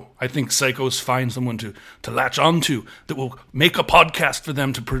think psychos find someone to latch onto that will make a podcast for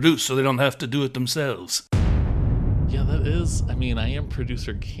them to produce, so they don't have to do it themselves. Yeah, that is. I mean, I am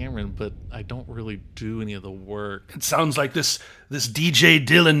producer Cameron, but I don't really do any of the work. It sounds like this DJ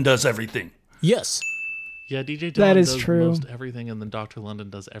Dylan does everything. Yes. Yeah, DJ Dylan that is does true. Most everything, and then Dr. London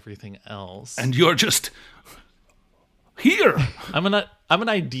does everything else. And you're just here. I'm an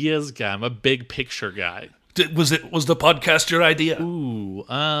ideas guy. I'm a big picture guy. Was the podcast your idea? Ooh,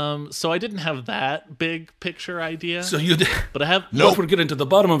 so I didn't have that big picture idea. So you did, but I have. What we're getting to the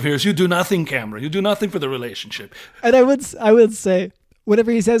bottom of here is you do nothing, Cameron. You do nothing for the relationship. And I would say,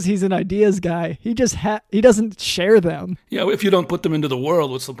 whenever he says he's an ideas guy, he doesn't share them. Yeah, if you don't put them into the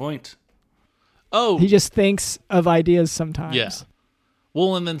world, what's the point? Oh, he just thinks of ideas sometimes. Yeah.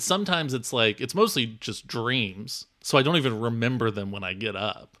 Well, and then sometimes it's mostly just dreams, so I don't even remember them when I get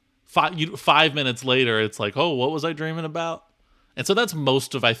up. 5 minutes later, it's like, oh, what was I dreaming about? And so that's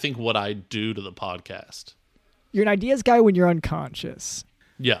most of, I think, what I do to the podcast. You're an ideas guy when you're unconscious.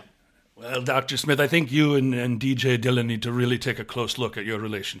 Yeah. Well, Dr. Smith, I think you and DJ Dylan need to really take a close look at your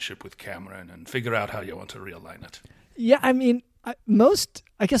relationship with Cameron and figure out how you want to realign it. Yeah, I mean, most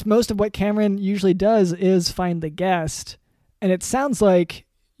of what Cameron usually does is find the guest, and it sounds like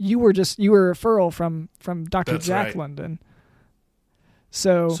you were a referral from Dr. That's Jack right. London.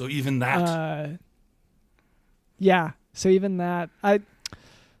 So even that. Yeah. So even that.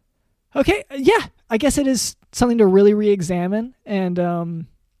 Okay. Yeah. I guess it is something to really re-examine. And,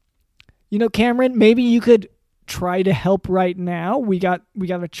 Cameron, maybe you could try to help right now. We got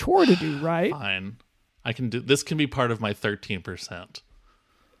a chore to do, right? Fine. I can do this. Can be part of my 13%.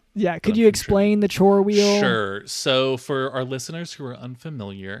 Yeah. Could you explain the chore wheel? Sure. So for our listeners who are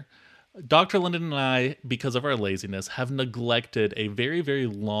unfamiliar, Dr. London and I, because of our laziness, have neglected a very, very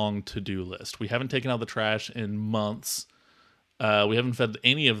long to-do list. We haven't taken out the trash in months. We haven't fed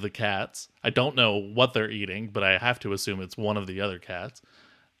any of the cats. I don't know what they're eating, but I have to assume it's one of the other cats.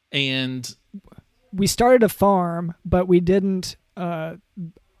 And we started a farm, but we didn't.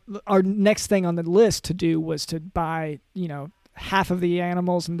 Our next thing on the list to do was to buy, half of the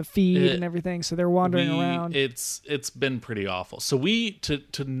animals and the feed and everything, so they're wandering around. It's been pretty awful. So we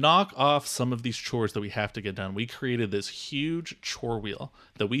to knock off some of these chores that we have to get done, we created this huge chore wheel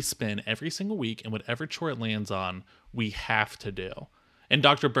that we spin every single week, and whatever chore it lands on, we have to do. And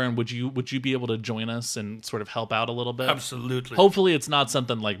Dr. Byrne, would you be able to join us and sort of help out a little bit? Absolutely. Hopefully it's not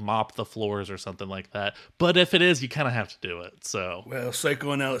something like mop the floors or something like that. But if it is, you kind of have to do it. So well,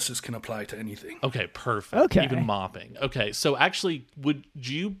 psychoanalysis can apply to anything. Okay, perfect. Okay. Even mopping. Okay, so actually, would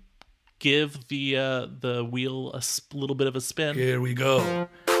you give the wheel a little bit of a spin? Here we go.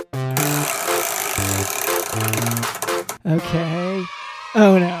 Okay.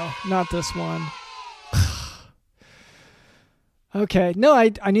 Oh no, not this one. Okay. No,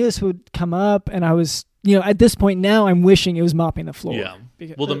 I knew this would come up, and I was, at this point now, I'm wishing it was mopping the floor. Yeah.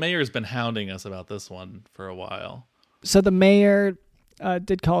 Well, the mayor's been hounding us about this one for a while. So the mayor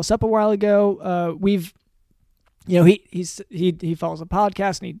did call us up a while ago. We've, he follows a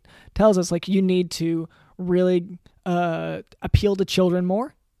podcast, and he tells us, like, you need to really appeal to children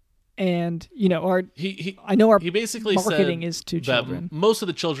more. And, I know our he basically marketing said is to that children. Most of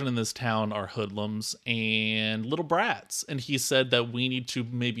the children in this town are hoodlums and little brats. And he said that we need to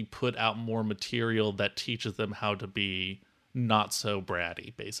maybe put out more material that teaches them how to be not so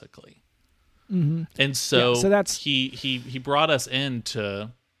bratty, basically. Mm-hmm. And so, that's he brought us in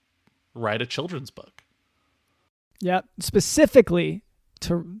to write a children's book. Yeah, specifically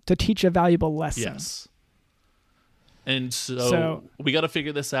to teach a valuable lesson. Yes. And so we got to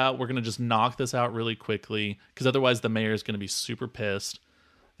figure this out. We're going to just knock this out really quickly, because otherwise the mayor is going to be super pissed.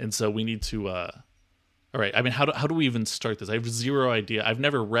 And so we need to, all right. I mean, how do we even start this? I have zero idea. I've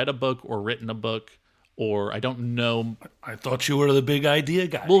never read a book or written a book, or I don't know. I thought you were the big idea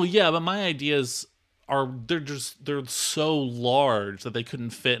guy. Well, yeah, but my ideas they're so large that they couldn't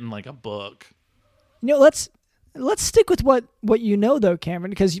fit in like a book. Let's Let's stick with what you know, though,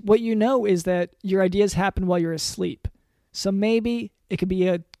 Cameron, because what you know is that your ideas happen while you're asleep. So maybe it could be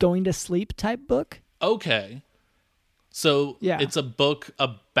a going to sleep type book. Okay. So Yeah. it's a book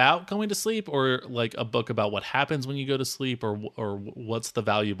about going to sleep, or like a book about what happens when you go to sleep, or what's the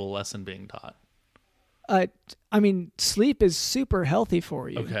valuable lesson being taught? I mean, sleep is super healthy for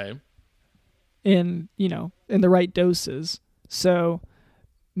you. Okay. In the right doses. So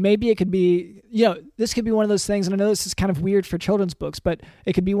maybe it could be, this could be one of those things, and I know this is kind of weird for children's books, but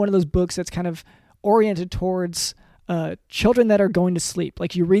it could be one of those books that's kind of oriented towards children that are going to sleep.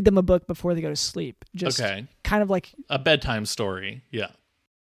 Like you read them a book before they go to sleep. Just Okay. kind of like A bedtime story. Yeah.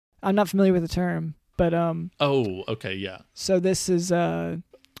 I'm not familiar with the term, but Oh, okay, yeah. so this is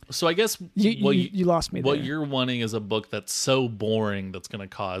So I guess you lost me there. what you're wanting is a book that's so boring that's going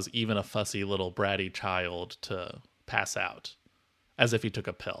to cause even a fussy little bratty child to pass out, as if he took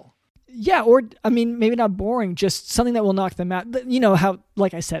a pill. Yeah, or I mean, maybe not boring, just something that will knock them out. You know how,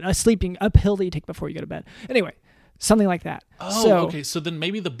 like I said, a pill that you take before you go to bed. Anyway, something like that. Oh, okay. So then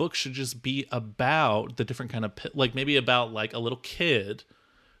maybe the book should just be about the different kind of like maybe about like a little kid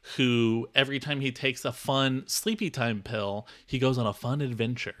who every time he takes a fun sleepy time pill, he goes on a fun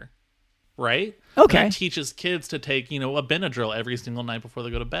adventure, right? Okay. And that teaches kids to take, a Benadryl every single night before they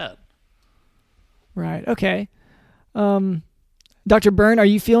go to bed. Right. Okay. Dr. Byrne, are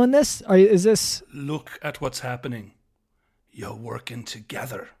you feeling this? Is this? Look at what's happening. You're working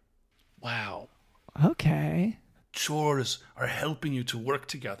together. Wow. Okay. Chores are helping you to work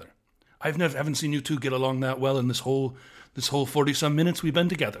together. Haven't seen you two get along that well in this whole 40-some minutes we've been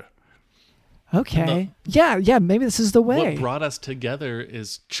together. Okay. Yeah, maybe this is the way. What brought us together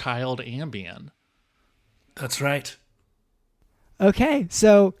is child Ambien. That's right. Okay.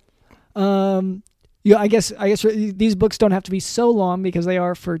 So, I guess these books don't have to be so long because they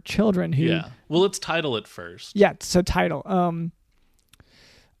are for children who. Yeah. Well, let's title it first. Yeah. So title.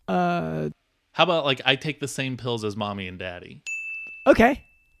 How about like I take the same pills as mommy and daddy? Okay.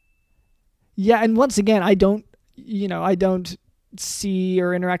 Yeah, and once again, I don't see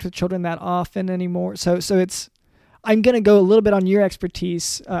or interact with children that often anymore. So it's, I'm going to go a little bit on your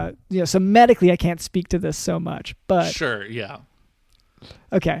expertise. So medically I can't speak to this so much, but Sure, yeah.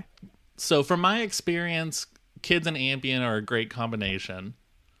 okay. So from my experience, kids and Ambien are a great combination.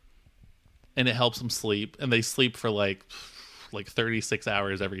 And it helps them sleep, and they sleep for like 36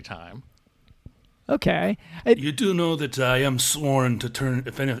 hours every time. Okay. You do know that I am sworn to turn,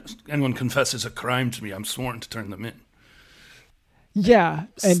 if anyone confesses a crime to me, I'm sworn to turn them in. Yeah.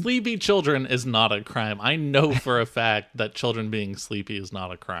 And Sleepy children is not a crime. I know for a fact that children being sleepy is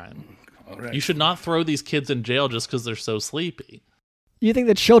not a crime. All right. You should not throw these kids in jail just because they're so sleepy. you think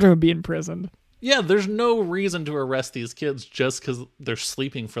that children would be imprisoned? Yeah, there's no reason to arrest these kids just because they're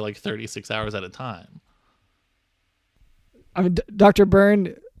sleeping for like 36 hours at a time. I mean, Dr.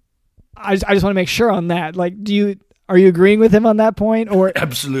 Byrne, I just want to make sure on that. Like, are you agreeing with him on that point, or?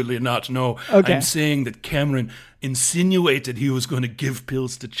 Absolutely not. No. Okay. I'm saying that Cameron insinuated he was going to give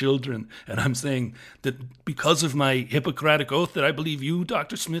pills to children. And I'm saying that because of my Hippocratic oath that I believe you,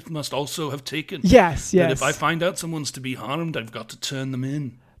 Dr. Smith, must also have taken. Yes. That if I find out someone's to be harmed, I've got to turn them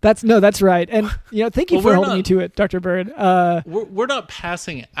in. That's right. And, thank you for holding me to it, Dr. Byrne. We're not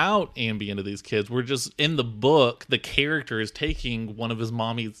passing out Ambien to these kids. We're just, in the book, the character is taking one of his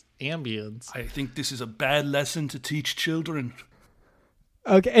mommy's Ambiens. I think this is a bad lesson to teach children.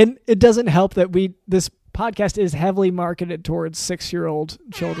 Okay, and it doesn't help that this podcast is heavily marketed towards 6-year-old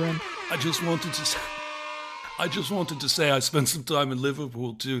children. I just wanted to say I spent some time in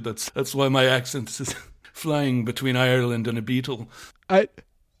Liverpool too. That's why my accent is flying between Ireland and a beetle.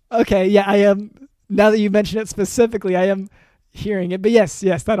 Okay, yeah, I am. Now that you mention it specifically, I am hearing it. But yes,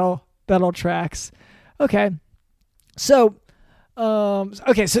 that all tracks. Okay, so so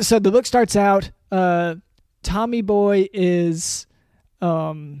the book starts out. Tommy Boy is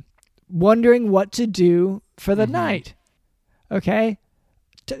wondering what to do for the night. Okay,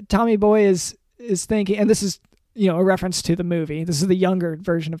 Tommy Boy is thinking, and this is a reference to the movie. This is the younger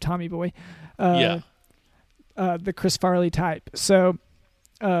version of Tommy Boy. The Chris Farley type. So.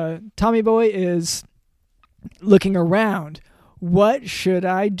 Tommy Boy is looking around. What should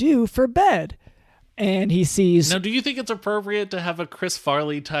I do for bed? And he sees... Now, do you think it's appropriate to have a Chris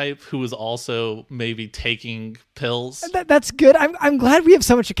Farley type who is also maybe taking pills? That's good. I'm glad we have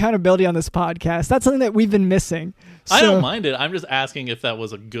so much accountability on this podcast. That's something that we've been missing. I don't mind it. I'm just asking if that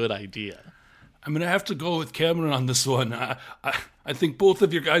was a good idea. I'm going to have to go with Cameron on this one. I think both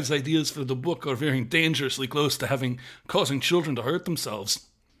of your guys' ideas for the book are very dangerously close to causing children to hurt themselves.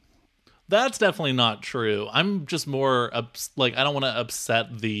 That's definitely not true. I'm just more I don't want to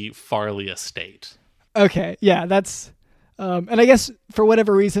upset the Farley estate. Okay, yeah, that's, and I guess for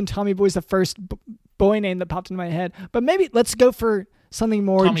whatever reason, Tommy Boy's the first boy name that popped into my head. But maybe let's go for something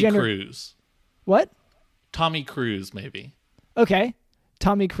more Tommy Cruise. What? Tommy Cruise, maybe. Okay,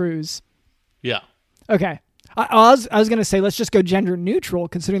 Tommy Cruise. Yeah. Okay, I was gonna say let's just go gender neutral,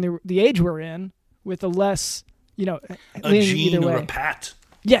 considering the age we're in, with a less, A leaning Gene either or way. a Pat.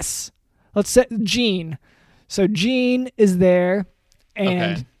 Yes, let's set Gene. So Gene is there,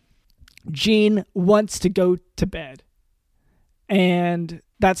 and Okay. Gene wants to go to bed, and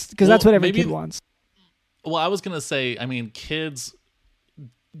that's because that's Well, what every maybe- kid wants. Well, I was going to say, I mean, kids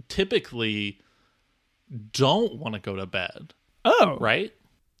typically don't want to go to bed, Oh, right?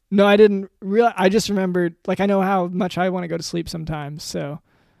 no, I didn't realize. I just remembered, like, I know how much I want to go to sleep sometimes, so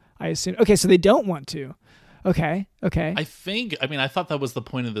I assume. Okay, so they don't want to. Okay. I thought that was the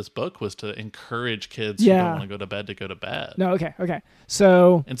point of this book, was to encourage kids who Yeah. don't want to go to bed. No. Okay.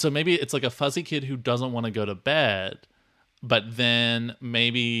 So And so maybe it's like a fuzzy kid who doesn't want to go to bed, but then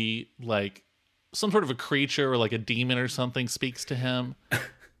maybe like some sort of a creature or like a demon or something speaks to him.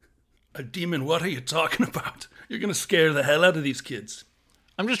 A demon? What are you talking about? You're going to scare the hell out of these kids.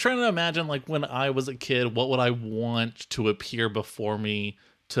 I'm just trying to imagine, like, when I was a kid, what would I want to appear before me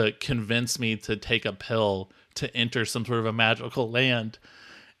to convince me to take a pill to enter some sort of a magical land?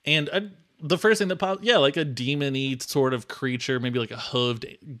 And the first thing that popped, like a demon-y sort of creature, maybe like a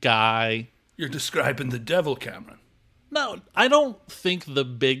hooved guy. You're describing the devil, Cameron. No, I don't think the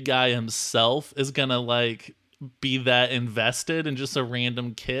big guy himself is gonna like be that invested in just a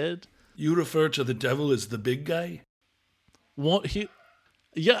random kid. You refer to the devil as the big guy? Won't he?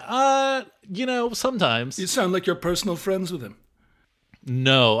 Yeah, sometimes. You sound like you're personal friends with him.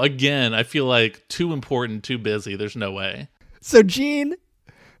 No, again, I feel like too important, too busy. There's no way. So Gene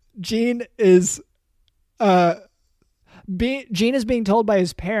is Gene is being told by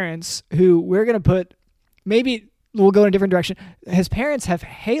his parents, who we're gonna put, maybe we'll go in a different direction. His parents have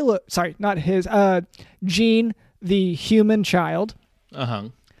Gene, the human child.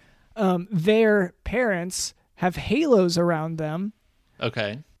 Their parents have halos around them,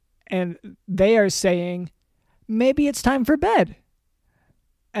 Okay. and they are saying, maybe it's time for bed.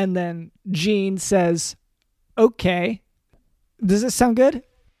 And then Gene says, okay. Does this sound good?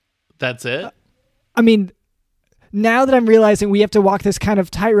 That's it? I mean, now that I'm realizing we have to walk this kind of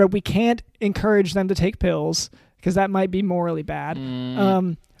tightrope, we can't encourage them to take pills because that might be morally bad,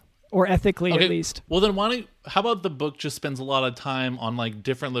 or ethically Okay. at least. Well, then how about the book just spends a lot of time on like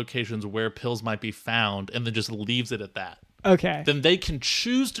different locations where pills might be found and then just leaves it at that? Okay. Then they can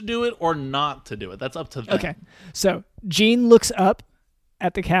choose to do it or not to do it. That's up to them. Okay. So Gene looks up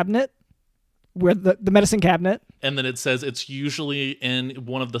at the cabinet, where the medicine cabinet. And then it says it's usually in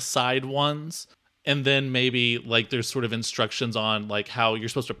one of the side ones. And then maybe like there's sort of instructions on like how you're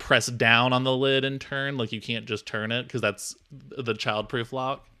supposed to press down on the lid and turn. Like you can't just turn it because that's the childproof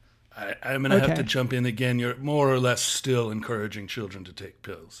lock. I'm going to have Okay. to jump in again. You're more or less still encouraging children to take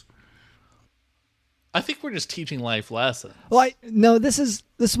pills. I think we're just teaching life lessons. Well, this is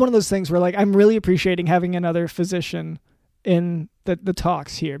one of those things where like I'm really appreciating having another physician in the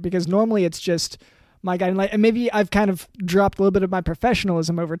talks here, because normally it's just my guiding light, and maybe I've kind of dropped a little bit of my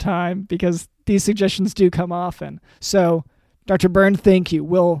professionalism over time because these suggestions do come often. So, Dr. Byrne, thank you.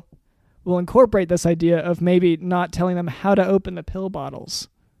 We'll incorporate this idea of maybe not telling them how to open the pill bottles.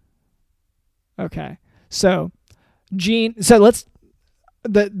 Okay, so Gene, so let's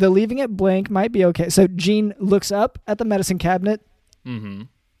the leaving it blank might be okay. So Gene looks up at the medicine cabinet,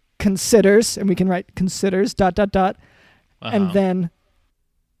 considers, and we can write considers ... and then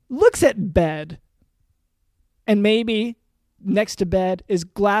looks at bed, and maybe next to bed is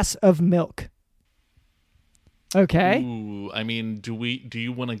glass of milk. Okay. Ooh, I mean, do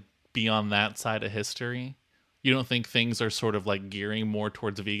you want to be on that side of history? You don't think things are sort of like gearing more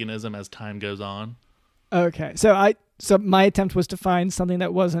towards veganism as time goes on? Okay. So my attempt was to find something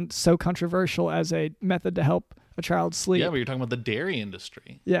that wasn't so controversial as a method to help a child sleep. Yeah, but you're talking about the dairy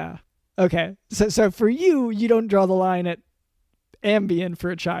industry. Yeah. Okay. So for you don't draw the line at Ambien for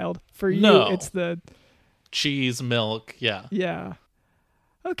a child. For you, No. it's the Cheese, milk, yeah. yeah.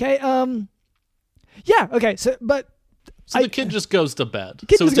 Okay. Yeah. Okay. So So the kid just goes to bed.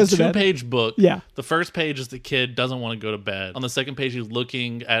 Kid So just it's goes a to bed. 2-page book. Yeah. The first page is the kid doesn't want to go to bed. On the second page, he's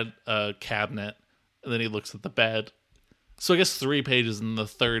looking at a cabinet, and then he looks at the bed. So I guess 3 pages, and the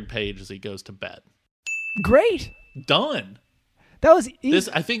third page is he goes to bed. great. Done. That was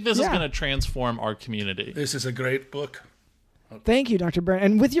easy. I think this is Yeah. going to transform our community. This is a great book. Thank you, Dr. Byrne.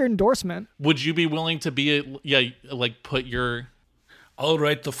 And with your endorsement, Would you be willing to put your... I'll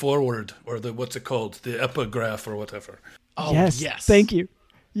write the foreword, or the, what's it called? The epigraph or whatever. Oh, yes. yes. Thank you.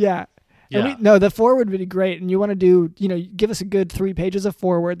 Yeah. And the forward would be great. And you want to do, give us a good 3 pages of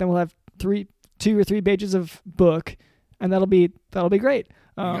forward, then we'll have 2 or 3 pages of book, and that'll be great.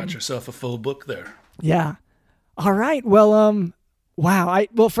 You got yourself a full book there. Yeah. All right. Well, wow.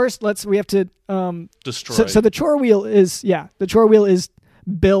 First we have to destroy. So the chore wheel is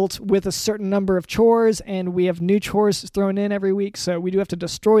built with a certain number of chores, and we have new chores thrown in every week. So we do have to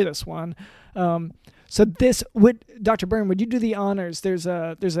destroy this one. So this Dr. Byrne, would you do the honors? There's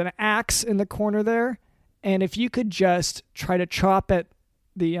an axe in the corner there, and if you could just try to chop at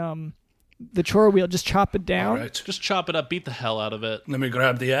the chore wheel, just chop it down. All right. Just chop it up, beat the hell out of it. Let me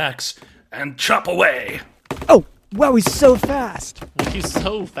grab the axe and chop away. Oh, wow, he's so fast. He's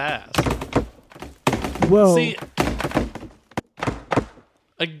so fast. Whoa. See,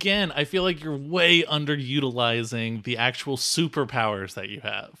 again, I feel like you're way underutilizing the actual superpowers that you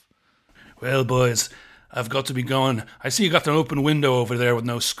have. Well, boys, I've got to be going. I see you got an open window over there with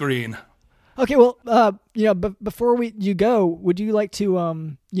no screen. Okay, well, before you go, would you like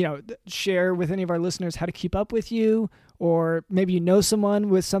to, share with any of our listeners how to keep up with you, or maybe someone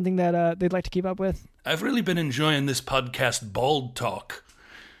with something that they'd like to keep up with? I've really been enjoying this podcast, Bald Talk,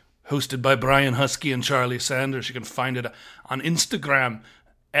 hosted by Brian Husky and Charlie Sanders. You can find it on Instagram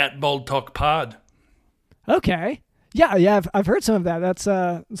at Bald Talk Pod. Okay, yeah, I've heard some of that. That's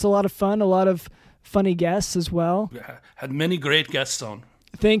it's a lot of fun, a lot of funny guests as well. Had many great guests on.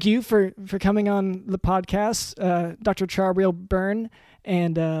 Thank you for coming on the podcast, Dr. Charwheel Byrne,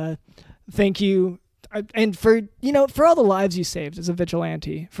 and thank you, and for all the lives you saved as a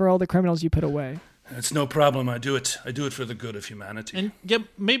vigilante, for all the criminals you put away. It's no problem. I do it for the good of humanity. And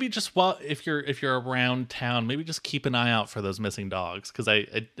maybe just if you're around town, maybe just keep an eye out for those missing dogs, because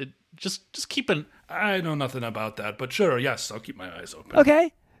just keep an. I know nothing about that, but sure, yes, I'll keep my eyes open.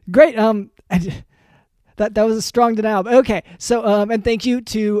 Okay, great. That was a strong denial. Okay, so and thank you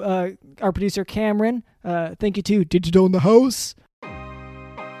to our producer Cameron. Thank you to Digital in the House.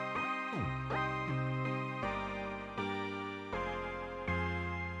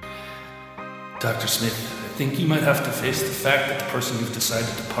 Dr. Smith, I think you might have to face the fact that the person you've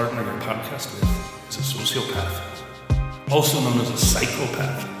decided to partner your podcast with is a sociopath, also known as a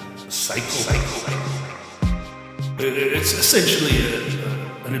psychopath. It's essentially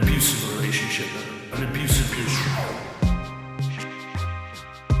an abusive relationship, an abusive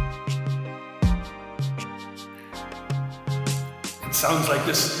It sounds like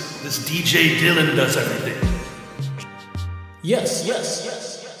this DJ Dylan does everything. Yes.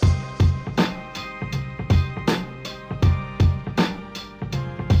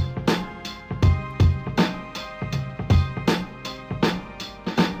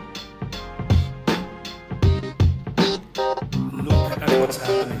 Look at what's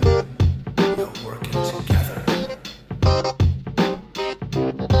happening. You're working together.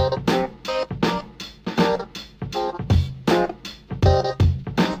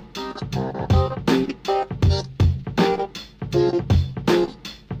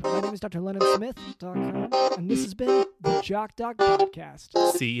 My name is Dr. Lennon Smith, and this has been the Jock Doc Podcast.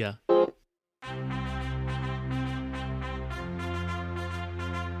 See ya.